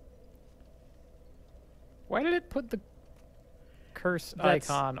 Why did it put the curse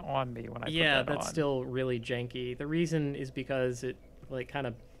icon on me when I put that on? That's still really janky. The reason is because it like kind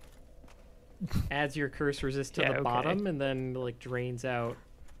of adds your curse resist to the bottom and then like drains out.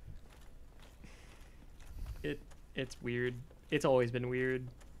 It's weird. It's always been weird.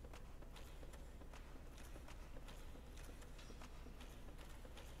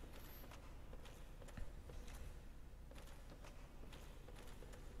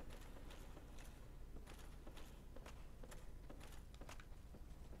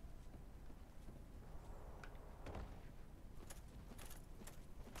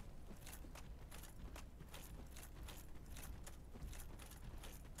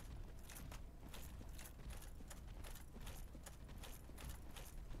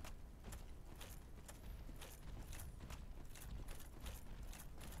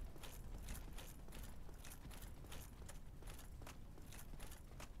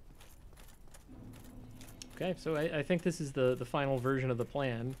 Okay, so I think this is the final version of the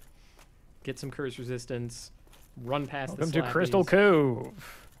plan. Get some curse resistance, run past Welcome the to Crystal slappies,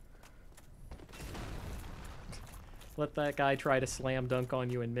 Cove. let that guy try to slam dunk on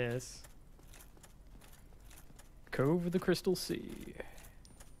you and miss. Cove of the Crystal Sea.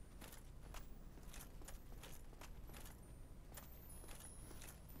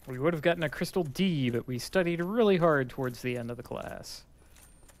 We would have gotten a Crystal D, but we studied really hard towards the end of the class.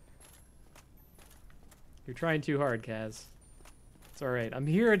 You're trying too hard, Kaz. It's alright. I'm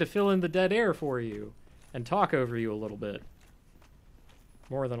here to fill in the dead air for you and talk over you a little bit.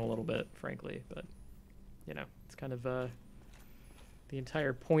 More than a little bit, frankly, but, you know, it's kind of, the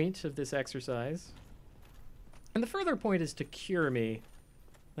entire point of this exercise. And the further point is to cure me.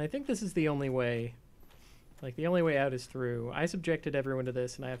 And I think this is the only way. Like, the only way out is through. I subjected everyone to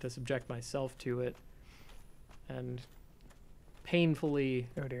this, and I have to subject myself to it. And painfully,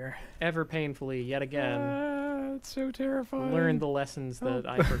 Oh dear. ever painfully, yet again, It's so terrifying. learn the lessons that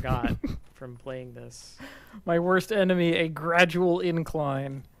I forgot from playing this. My worst enemy, a gradual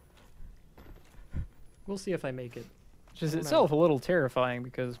incline. We'll see if I make it. Which is I don't itself a little terrifying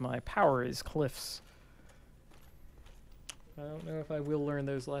because my power is cliffs. I don't know if I will learn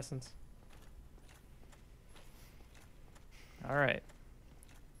those lessons. Alright.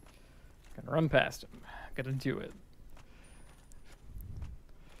 Gonna run past him. Gonna do it.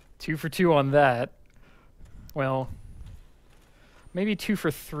 2 for 2 on that. Well, maybe 2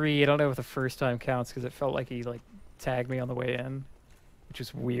 for 3. I don't know if the first time counts because it felt like he like tagged me on the way in, which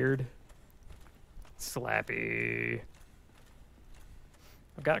is weird. Slappy.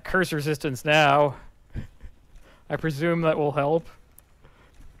 I've got curse resistance now. I presume that will help.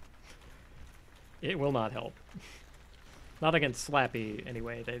 It will not help. Not against Slappy,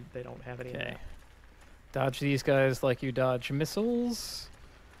 anyway. They don't have any of Okay. that. Dodge these guys like you dodge missiles.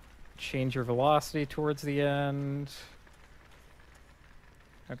 Change your velocity towards the end.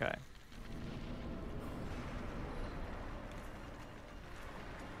 Okay.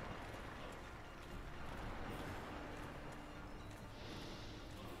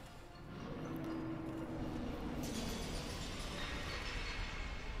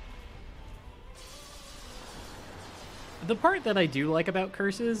 The part that I do like about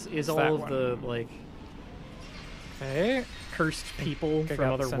curses is all that of one. the, like, Okay. cursed people I from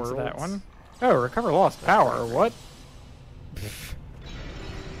got other the sense worlds. of that one. Oh, recover lost power. What?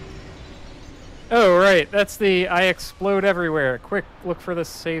 Oh, right. That's the I explode everywhere. Quick, look for the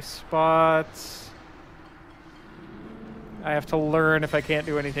safe spots. I have to learn if I can't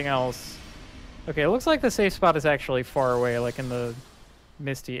do anything else. Okay, it looks like the safe spot is actually far away, like in the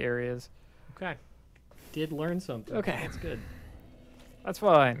misty areas. Okay. Did learn something. Okay. That's good. That's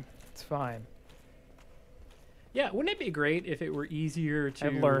fine. It's fine. Yeah, wouldn't it be great if it were easier to...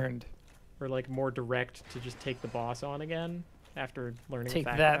 I've learned. Or, like, more direct to just take the boss on again after learning Take a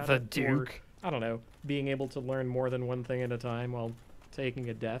fact that, about the it? Or, Duke. I don't know, being able to learn more than one thing at a time while taking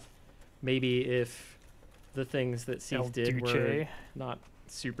a death. Maybe if the things that El Seath did were Duce. not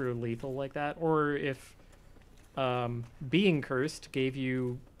super lethal like that, or if being cursed gave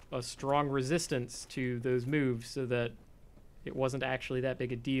you a strong resistance to those moves so that it wasn't actually that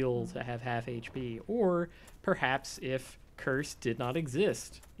big a deal to have half HP, or perhaps if curse did not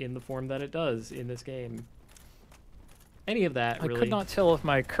exist in the form that it does in this game. Any of that, I really. could not tell if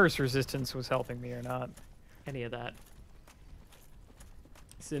my curse resistance was helping me or not. Any of that.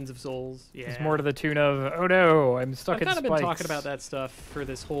 Sins of Souls, yeah. It's more to the tune of, oh no, I'm stuck I've in kind of spikes. been talking about that stuff for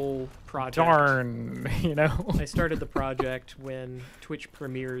this whole project. Darn, you know. I started the project when Twitch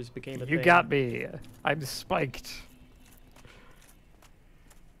premieres became a You thing. got me. I'm spiked.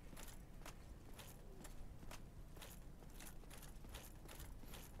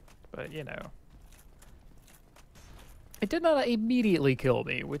 But, you know. It did not immediately kill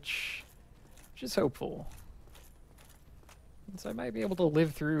me, which is hopeful. So I might be able to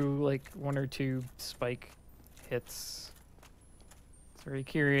live through, like, 1 or 2 spike hits. It's very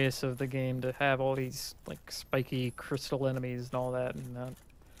curious of the game to have all these, like, spiky crystal enemies and all that, and not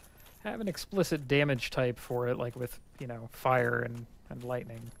have an explicit damage type for it, like with, you know, fire and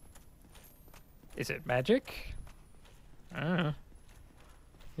lightning. Is it magic? I don't know.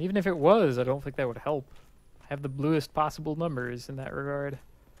 Even if it was, I don't think that would help. Have the bluest possible numbers in that regard.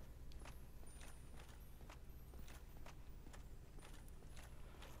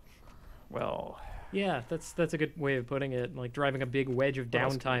 Well, Yeah, that's a good way of putting it. Like driving a big wedge of What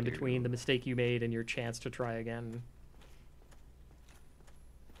else can downtime we between do? the mistake you made and your chance to try again.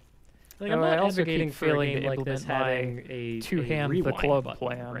 Like, I'm Oh, I not also advocating keep for a failing game to like this implement my having a two-hand the rewind club button,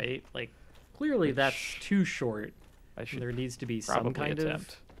 plan. right? Like, clearly that's Which too short. I should There needs to be some probably kind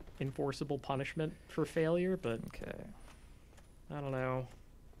attempt. of enforceable punishment for failure, but Okay. I don't know.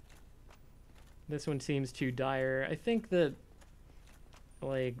 This one seems too dire. I think that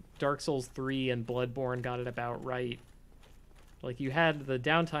like Dark Souls 3 and Bloodborne got it about right. Like you had the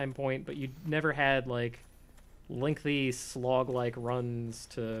downtime point, but you never had like lengthy slog-like runs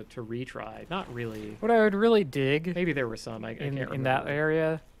to retry. Not really. What I would really dig Maybe there were some. I can't in that remember.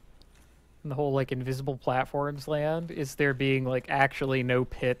 area, in the whole like invisible platforms land, is there being like actually no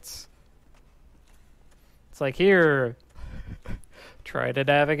pits. It's like here, try to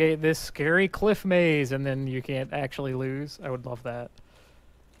navigate this scary cliff maze, and then you can't actually lose. I would love that.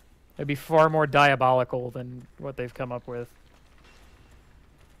 It'd be far more diabolical than what they've come up with.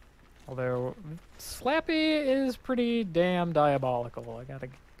 Although, Slappy is pretty damn diabolical. I gotta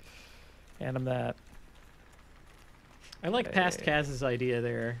hand him that. I like past Kaz's idea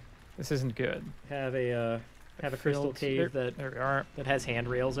there. This isn't good. Have a crystal cave there we are. that has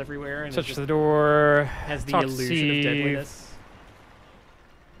handrails everywhere and Touch the door. has the Talk to illusion of Steve. deadliness.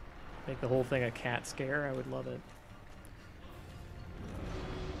 Make the whole thing a cat scare. I would love it.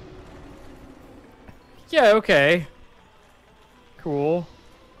 Yeah, okay. Cool.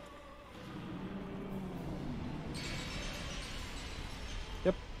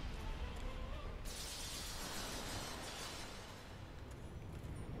 Yep.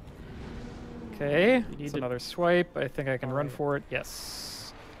 Okay, it's another swipe. I think I can run for it.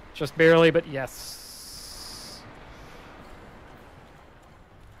 Yes. Just barely, but yes.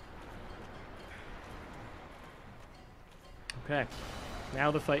 Okay.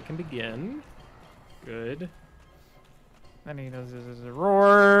 Now the fight can begin. Good. And he does his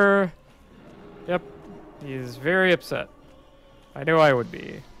roar. Yep. He's very upset. I knew I would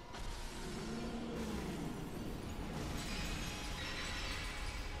be.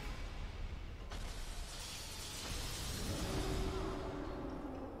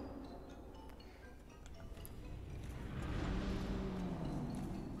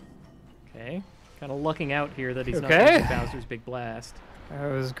 Okay. Kind of lucking out here that he's not Okay. using Bowser's Big Blast. That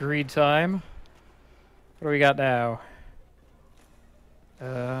was greed time. What do we got now?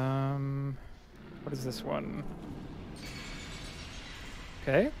 What is this one?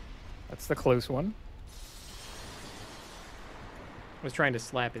 Okay. That's the close one. I was trying to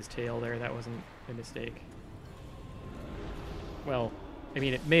slap his tail there. That wasn't a mistake. Well, I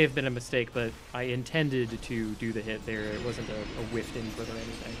mean, it may have been a mistake, but I intended to do the hit there. It wasn't a whiffed input or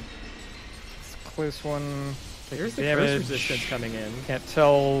anything. It's a close one. There's the damage. curse resistance coming in. Can't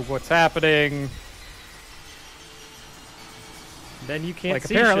tell what's happening. Then you can't Like,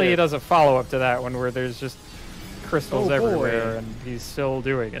 see apparently shit. he does a follow-up to that one where there's just crystals Oh, boy. everywhere and he's still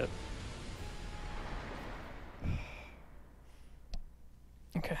doing it.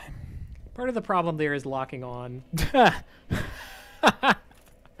 Okay. Part of the problem there is locking on.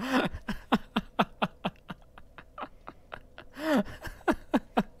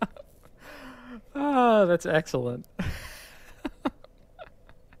 Ah, that's excellent.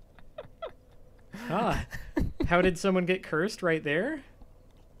 Ah, how did someone get cursed right there?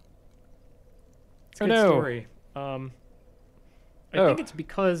 It's a Oh, good no. story. I think it's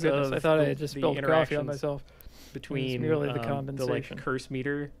because Goodness, of I thought I the, had just the spilled coffee on interactions myself. between merely the like condensation. curse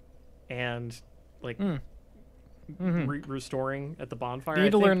meter and like restoring at the bonfire. You I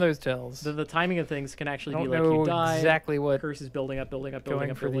need to think learn those tells. the timing of things can actually I be don't like know you die, exactly what curse is building up, going and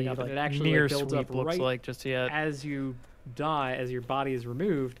for the it like, actually near like, builds sweep up looks right like just yet. as you die, as your body is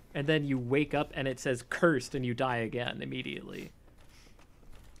removed, and then you wake up and it says cursed and you die again immediately.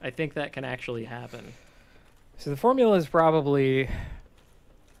 I think that can actually happen. So the formula is probably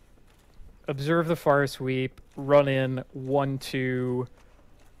observe the far sweep, run in, 1-2,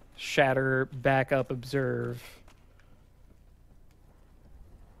 shatter, back up, observe.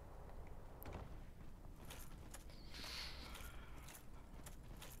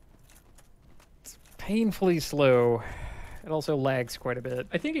 It's painfully slow. It also lags quite a bit.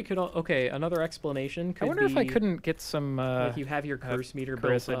 I think it could. Okay, another explanation could I wonder if I be, couldn't get some like you have your curse meter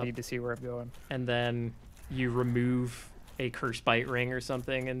Chris, built I up, need to see where I'm going. and then you remove a curse bite ring or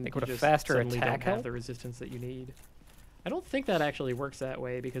something, and Like, you would a just faster suddenly attack don't have help? the resistance that you need. I don't think that actually works that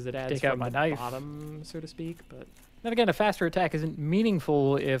way because it adds Take out from my the knife. bottom, so to speak. But Then again, a faster attack isn't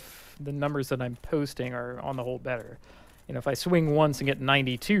meaningful if the numbers that I'm posting are on the whole better. You know, if I swing once and get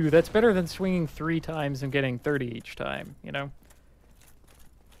 92, that's better than swinging 3 times and getting 30 each time, you know?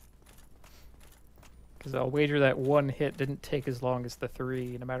 Because I'll wager that one hit didn't take as long as the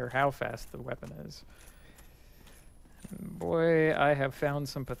 3, no matter how fast the weapon is. And boy, I have found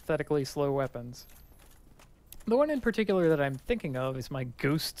some pathetically slow weapons. The one in particular that I'm thinking of is my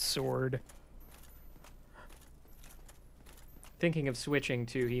ghost sword. thinking of switching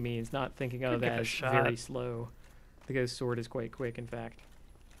to, he means not thinking of Give it a as shot. very slow. The ghost sword is quite quick, in fact.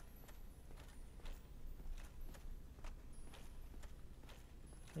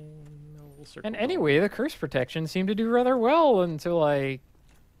 We'll circle And back. anyway, the curse protection seemed to do rather well until I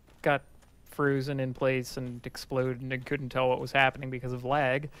got frozen in place and exploded and couldn't tell what was happening because of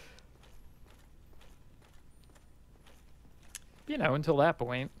lag. You know, until that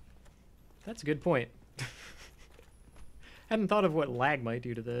point. That's a good point. Hadn't thought of what lag might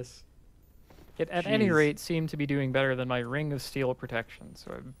do to this. It, at any Jeez. rate, seemed to be doing better than my ring of steel protection,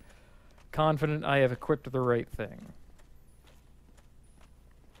 so I'm confident I have equipped the right thing.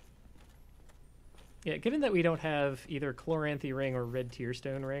 Yeah, given that we don't have either Chloranthy Ring or Red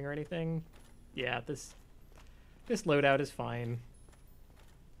Tearstone Ring or anything, yeah, this loadout is fine.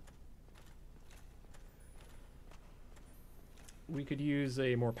 We could use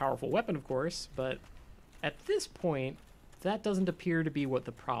a more powerful weapon, of course, but at this point, that doesn't appear to be what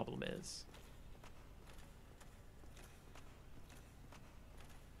the problem is.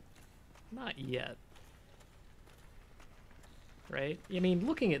 Not yet. Right? I mean,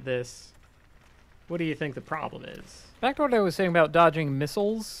 looking at this, what do you think the problem is? Back to what I was saying about dodging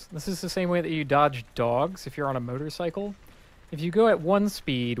missiles. This is the same way that you dodge dogs if you're on a motorcycle. If you go at 1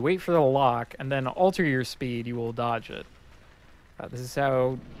 speed, wait for the lock, and then alter your speed, you will dodge it. This is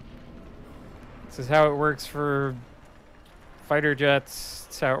how it works for fighter jets.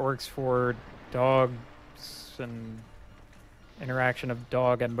 It's how it works for dogs and interaction of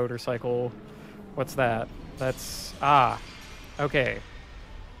dog and motorcycle. What's that? That's okay.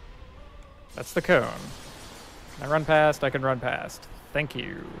 That's the cone. Can I run past? I can run past. Thank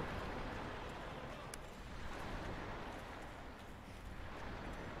you.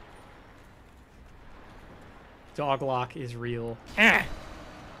 Dog lock is real. Now,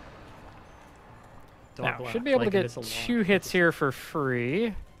 Dog lock, should be able like to it get is a lock. 2 hits here for free.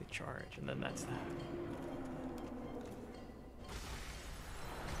 They charge, and then that's that.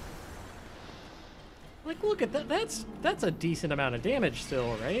 Like, look at that. That's a decent amount of damage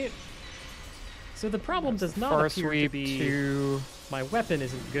still, right? So the problem does not Far appear to sweep be to... my weapon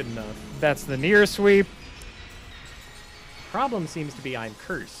isn't good enough. That's the near sweep. Problem seems to be I'm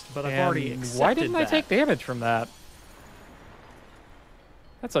cursed, but I've And already accepted why didn't I that. take damage from that?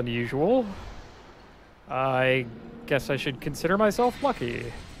 That's unusual. I guess I should consider myself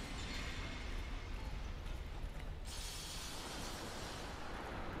lucky.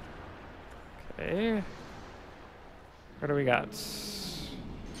 Okay. What do we got?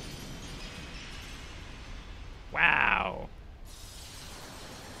 Wow.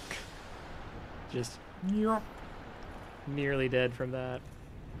 Just nearly dead from that.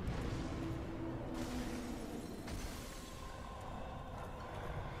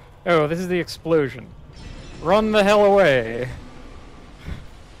 Oh, this is the explosion. Run the hell away.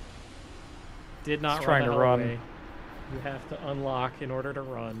 Did not Just run trying the to hell run. away. You have to unlock in order to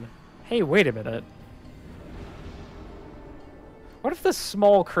run. Hey, wait a minute. What if the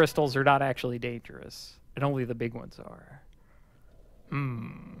small crystals are not actually dangerous, and only the big ones are?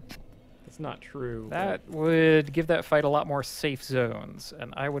 It's not true. That would give that fight a lot more safe zones,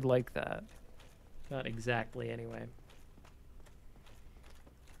 and I would like that. but not exactly, anyway.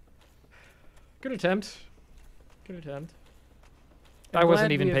 Good attempt. Good attempt. I I'm wasn't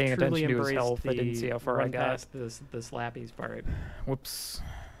glad even we have paying truly attention to his embraced health. I didn't the see how far I run got. past the slappies part. Whoops.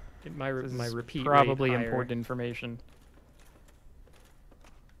 My This is repeat probably rate higher. important information.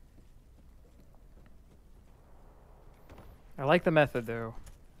 I like the method, though.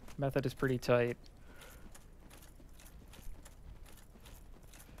 Method is pretty tight.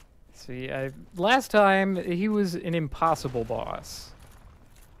 See, last time he was an impossible boss.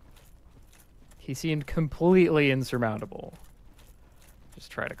 He seemed completely insurmountable. Just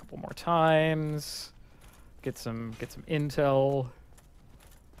try it a couple more times. Get some intel.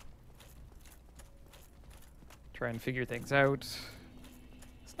 Try and figure things out.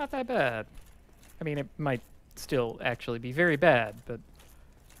 It's not that bad. I mean, it might still actually be very bad, but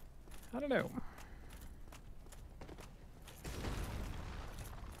I don't know.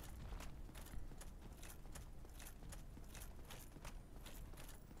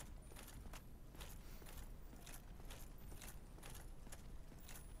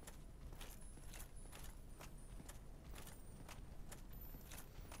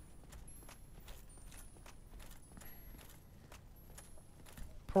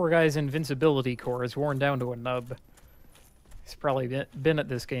 Poor guy's invincibility core is worn down to a nub. He's probably been at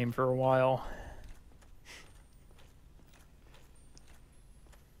this game for a while.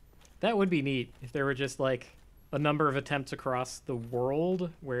 That would be neat if there were just like a number of attempts across the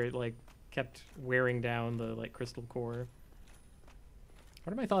world where it like kept wearing down the like crystal core.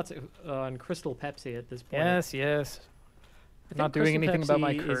 What are my thoughts on Crystal Pepsi at this point? Yes, yes. I Not think doing Crystal anything about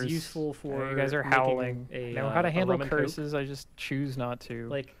my Pepsi curse. is useful for You guys are making howling. a, I know how to a handle rum and Coke. curses, I just choose not to.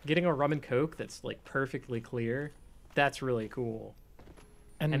 Like getting a rum and Coke that's like perfectly clear. That's really cool.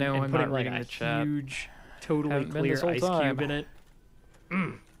 and no, I'm putting not like reading a the chat. huge, totally Haven't been clear this whole ice time. cube in it.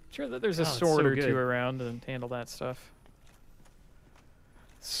 Sure that there's a Oh, it's sword so or two good. around to handle that stuff.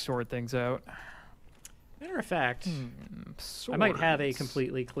 Sort things out. Matter of fact, I might have a Swords.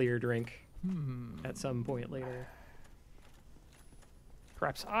 completely clear drink at some point later.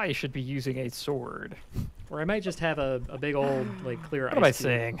 Perhaps I should be using a sword. Or I might just have a big old like clear What ice am I cube.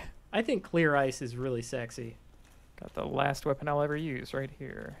 saying? I think clear ice is really sexy. Got the last weapon I'll ever use right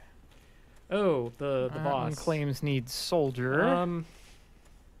here. Oh, the That boss. one claims needs soldier. Um,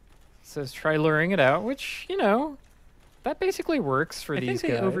 Says try luring it out, which, you know, that basically works for I these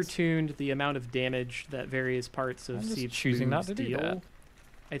think they guys. overtuned the amount of damage that various parts of I'm just Siege choosing not moves to do deal. that.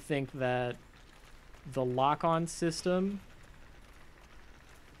 I think that the lock-on system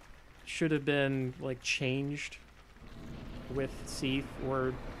should have been like changed with Seath,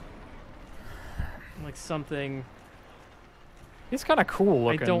 or like something. He's kind of cool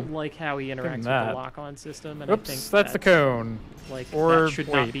looking. I don't like how he interacts with the that. lock-on system, and Oops, I think that's the cone. Like Or that should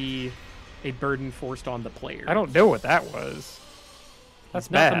wait. not be a burden forced on the player. I don't know what that was. That's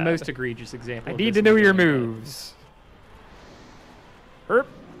It's not bad. the most egregious example. I of need this to in know the your game, but moves. Herp.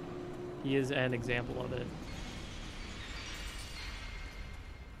 He is an example of it.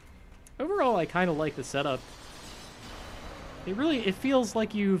 Overall, I kind of like the setup. It feels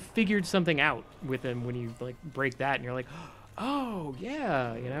like you figured something out with him when you like break that, and you're like, oh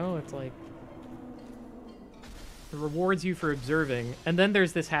yeah, you know, it's like it rewards you for observing, and then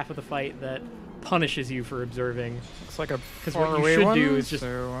there's this half of the fight that punishes you for observing. Looks like a Because what you faraway should one, do is just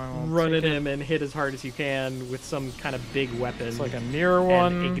so I will run at take it. him and hit as hard as you can with some kind of big weapon. It's like a near and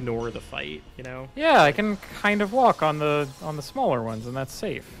one. ignore the fight, you know? Yeah, I can kind of walk on the smaller ones, and that's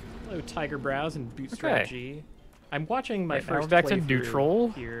safe. Hello, Tiger Brows and Bootstrap Okay. G. I'm watching my Right, now we're first back to playthrough neutral.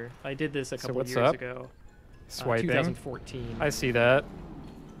 here. I did this a So couple what's years up? ago. Swiping. 2014. I see that.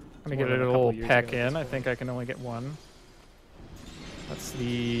 Let me More get than it a a couple little years peck ago at in. this I think I can only get one. That's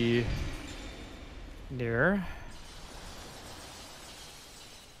the near.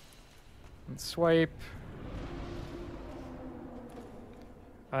 And swipe.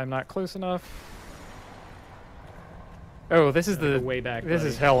 I'm not close enough. Oh, this is Gotta the go way back, this buddy.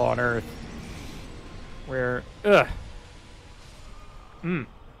 is hell on earth. Where Gotta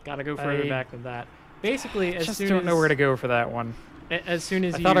go further I back than that. Basically, as just soon don't as know where to go for that one. as soon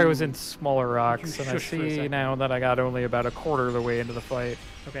as I you thought I was in smaller rocks, and I shush for a see second. now that I got only about a quarter of the way into the fight.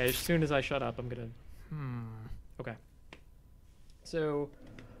 Okay, as soon as I shut up, I'm gonna. Okay. So,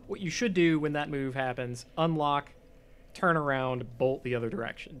 what you should do when that move happens: unlock, turn around, bolt the other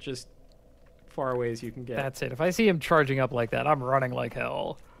direction. Just far away as you can get. That's it. If I see him charging up like that, I'm running like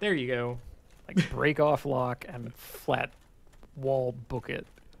hell. There you go. Like break off lock and flat wall book it.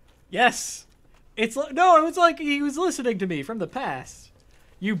 Yes. It's like no. It was like he was listening to me from the past.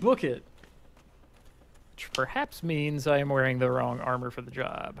 You book it. Which perhaps means I am wearing the wrong armor for the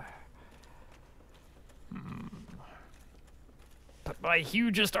job. But my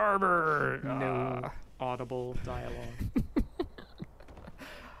hugest armor! No audible dialogue.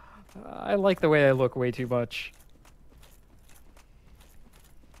 I like the way I look way too much.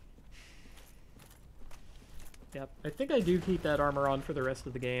 Yep. I think I do keep that armor on for the rest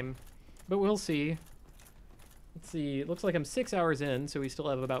of the game, but we'll see. Let's see. It looks like I'm 6 hours in, so we still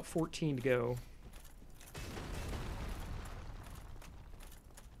have about 14 to go.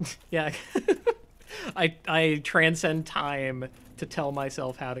 Yeah. I transcend time to tell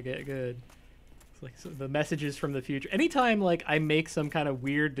myself how to get good. It's like the messages from the future. Anytime like I make some kind of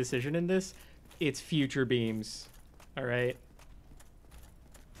weird decision in this, it's future beams. All right.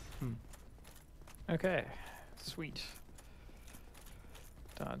 Okay. Sweet.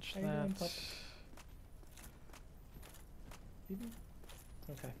 Dodge How you doing, that. pup?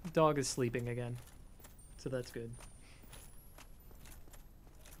 Okay. Dog is sleeping again, so that's good.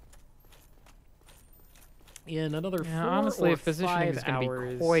 In another Yeah, 4 honestly, or if positioning 5 is going to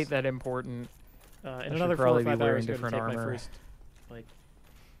hours, be quite that important, in should another 4 or probably 5 be wearing hours, I'm gonna different take my armor. first like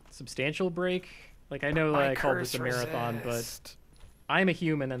substantial break. Like I know that I called this a marathon, but resist. I'm a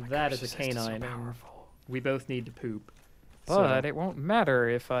human and that Curse is a resist so canine, and powerful. we both need to poop. But So, it won't matter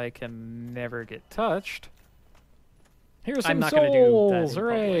if I can never get touched. Here's some I'm not gonna do that in souls!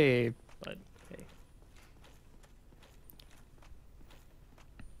 public. Hooray! but hey.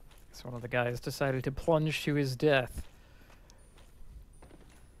 So one of the guys decided to plunge to his death.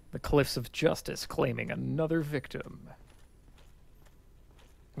 The cliffs of justice claiming another victim.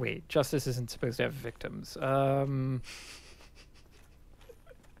 Wait, justice isn't supposed to have victims.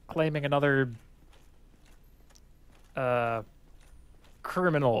 Claiming another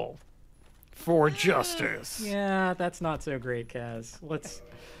criminal for justice. Yeah, that's not so great, Kaz.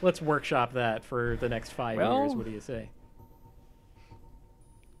 Let's workshop that for the next 5 years. Well- What do you say?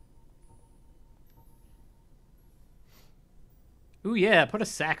 Ooh yeah, put a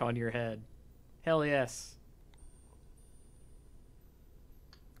sack on your head. Hell yes.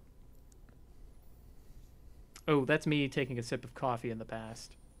 Oh, that's me taking a sip of coffee in the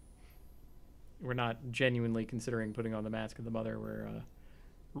past. We're not genuinely considering putting on the Mask of the Mother. We're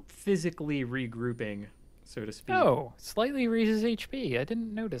physically regrouping, so to speak. Oh, slightly raises HP. I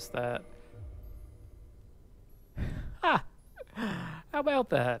didn't notice that. Ha! How about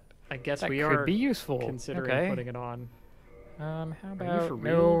that? I guess That we could are be useful. considering Okay. putting it on. How you about for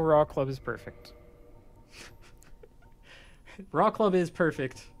no real? raw club is perfect. Raw Club is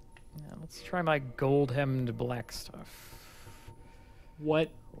perfect. Yeah, let's try my gold-hemmed black stuff. What?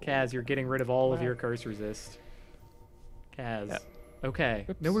 Kaz, you're getting rid of all of your curse resist. Kaz. Yeah. Okay.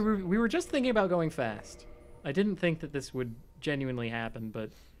 Oops. No, we were just thinking about going fast. I didn't think that this would genuinely happen, but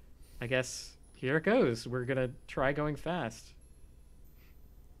I guess here it goes. We're gonna try going fast.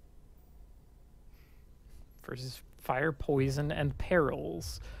 Versus fire, poison, and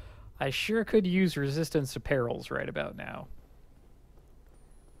perils. I sure could use resistance to perils right about now.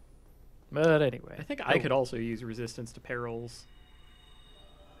 But anyway. I think I could also use resistance to perils.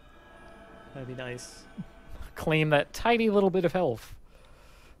 That'd be nice. claim that tiny little bit of health.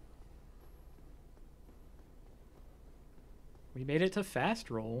 We made it to fast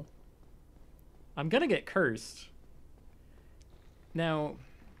roll. I'm gonna get cursed. Now,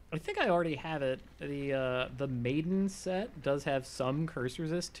 I think I already have it. The Maiden set does have some curse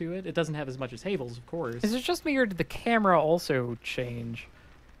resist to it. It doesn't have as much as Havel's, of course. Is it just me or did the camera also change?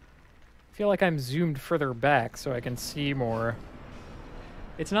 I feel like I'm zoomed further back so I can see more.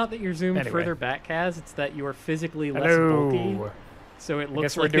 It's not that you're zoomed Anyway. further back, Kaz. It's that you are physically less Hello. bulky. So it I looks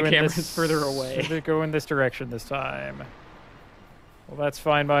guess we're like the doing camera's this, further away. We're going this direction this time. Well, that's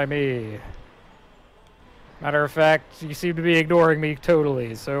fine by me. Matter of fact, you seem to be ignoring me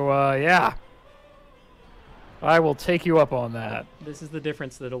totally. So, yeah. I will take you up on that. This is the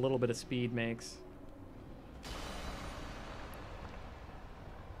difference that a little bit of speed makes.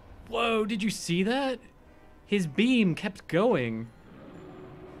 Whoa, did you see that? His beam kept going.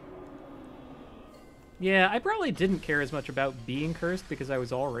 Yeah, I probably didn't care as much about being cursed because I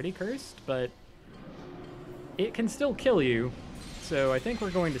was already cursed, but it can still kill you. So I think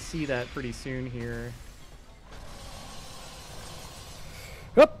we're going to see that pretty soon here.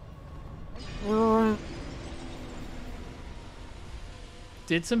 Up.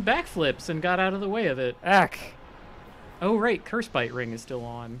 Did some backflips and got out of the way of it. Ack. Oh, right, Curse Bite Ring is still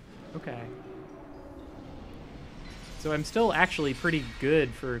on. Okay. So I'm still actually pretty good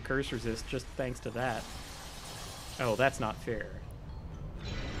for Curse Resist just thanks to that. Oh, that's not fair.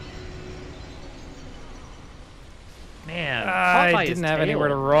 Man, caught by I his didn't have anywhere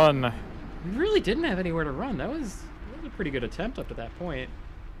to tail. run. We really didn't have anywhere to run. That was a pretty good attempt up to that point.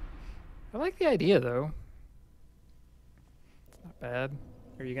 I like the idea, though. It's not bad.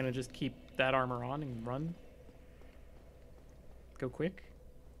 Are you going to just keep that armor on and run? Go quick?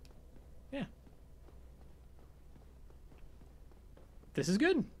 Yeah. This is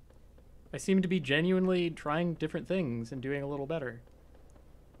good. I seem to be genuinely trying different things and doing a little better.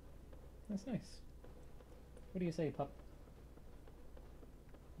 That's nice. What do you say, pup?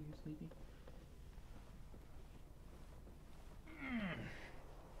 You sleepy?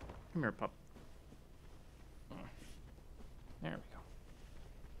 Come here, pup. There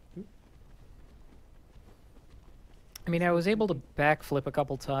we go. I mean, I was able to backflip a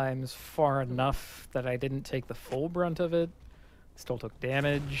couple times far enough that I didn't take the full brunt of it. Still took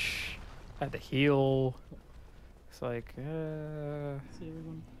damage. Had to heal. It's like, See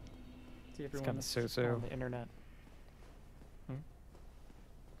everyone. See everyone. kinda that's so-so. on the internet.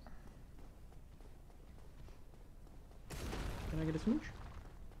 Can I get a smooch?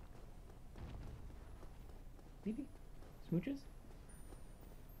 Maybe? Smooches?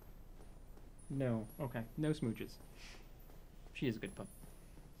 No. Okay. No smooches. She is a good pup.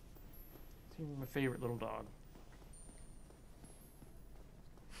 She's my favorite little dog.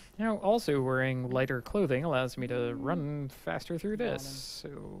 You know, also wearing lighter clothing allows me to run faster through this.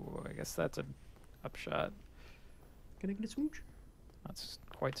 So I guess that's an upshot. Can I get a smooch? Not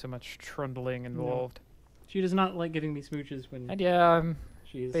quite so much trundling involved. She does not like giving me smooches when And yeah, I'm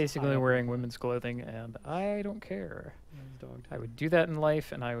she is basically high up. wearing women's clothing, and I don't care. It's dog I time. would do that in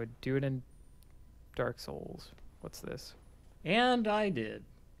life, and I would do it in Dark Souls. What's this? And I did.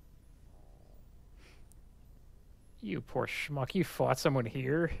 You poor schmuck, you fought someone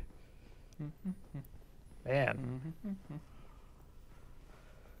here? Man.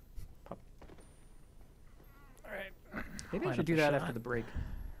 Alright. Maybe I Line should up do a that shot. after the break.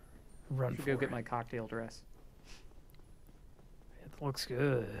 Run I should for go get it. my cocktail dress. It looks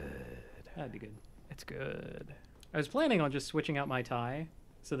good. That'd be good. It's good. I was planning on just switching out my tie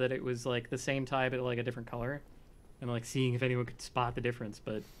so that it was like the same tie but like a different color and like seeing if anyone could spot the difference,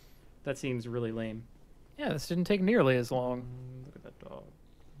 but that seems really lame. Yeah, this didn't take nearly as long. Look at that dog.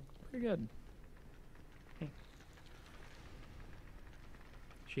 Pretty good.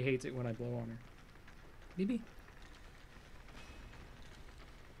 She hates it when I blow on her. Maybe.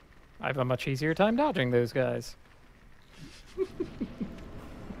 I have a much easier time dodging those guys.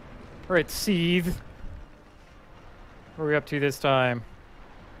 Alright, Seethe. What are we up to this time?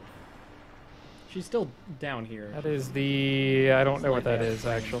 She's still down here. That is the... I don't know what that Slightly is,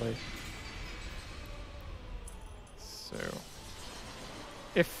 out of actually. So...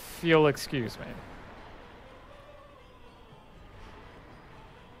 If you'll excuse me.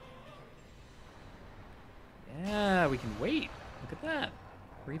 Yeah, we can wait. Look at that.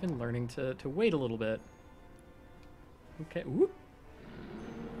 We're even learning to wait a little bit. Okay. Whoop.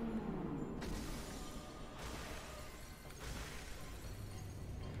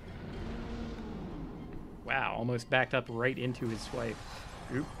 Wow, almost backed up right into his swipe.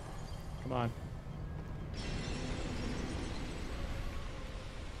 Oop. Come on.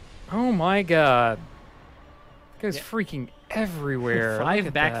 Oh my god. That guy's Yeah. freaking everywhere. 5 Look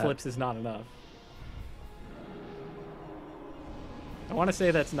at that. backflips is not enough. I want to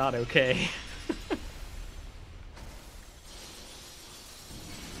say that's not okay.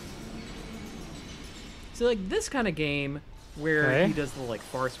 So like this kind of game where Okay. he does the like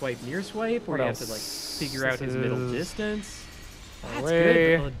far swipe, near swipe, where What you have to like else? figure out This his middle is distance. That's away.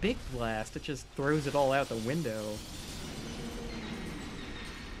 good, but the big blast, it just throws it all out the window.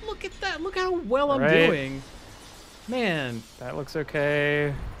 Look at that! Look how well I'm Right. doing! Man, That looks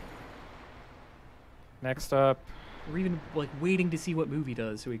okay. Next up. we're even like waiting to see what movie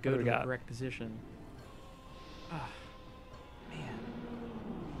does, so we go do to we the got? correct position. Ah, man.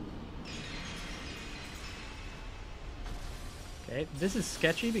 Okay, this is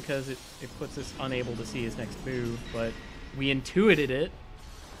sketchy because it puts us unable to see his next move, but we intuited it.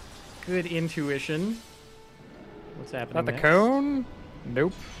 Good intuition. What's happening Not the next? cone?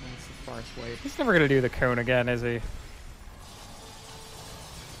 Nope. That's the far swipe. He's never gonna do the cone again, is he?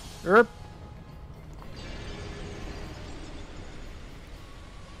 Erp.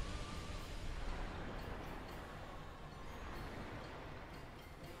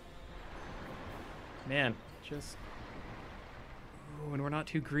 Man, just... Ooh, and we're not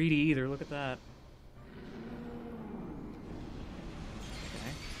too greedy either. Look at that.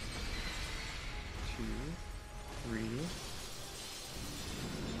 Okay. 2, 3.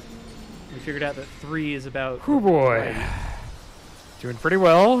 We figured out that 3 is about... Hoo boy. right. Doing pretty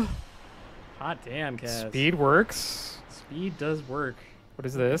well. Hot damn, Kaz. Speed works. Speed does work. What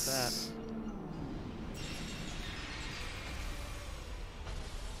is Look at this?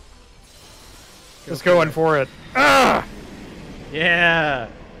 Just going for it. Ah! Yeah!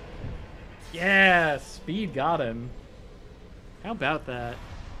 Yeah! Speed got him. How about that?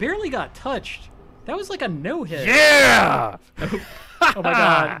 Barely got touched. That was like a no-hit. Yeah! Oh my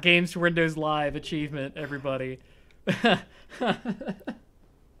god. Games to Windows Live achievement, everybody.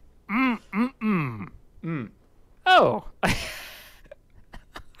 Oh.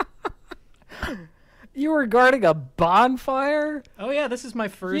 You were guarding a bonfire? Oh yeah, this is my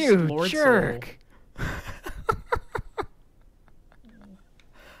first You Lord jerk. Soul.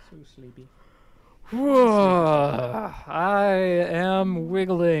 So sleepy. Whoa. I am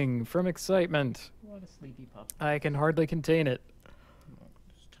wiggling from excitement. What a sleepy pup. I can hardly contain it. Oh,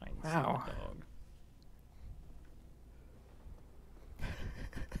 this tiny Wow. dog.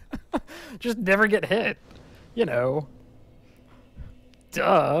 Just never get hit. You know.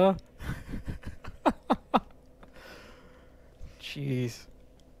 Duh. Jeez.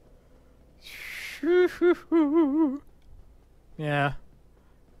 Yeah.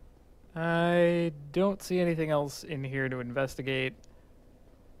 I don't see anything else in here to investigate.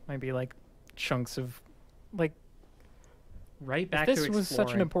 Might be like chunks of, like, Right back if to this was such an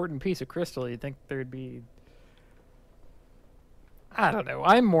exploring. important piece of crystal, you'd think there'd be, I don't know.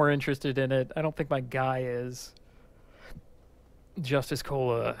 I'm more interested in it. I don't think my guy is. Justice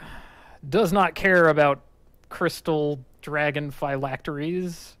Cola does not care about crystal dragon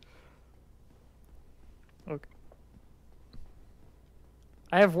phylacteries. Look.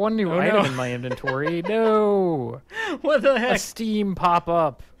 I have one new Oh, item no. in my inventory. No. What the A heck? Steam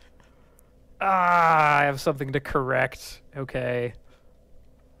pop-up. Ah, I have something to correct. Okay.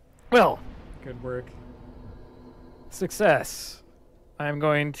 Well, Good work. success. I'm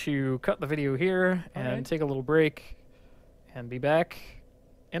going to cut the video here and Alright. take a little break and be back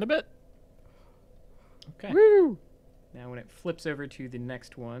in a bit. Okay. Woo! Now when it flips over to the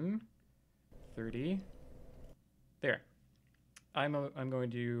next one, 30. There. I'm going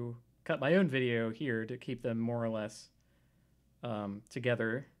to cut my own video here to keep them more or less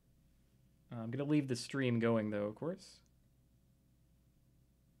together. I'm going to leave the stream going though, of course.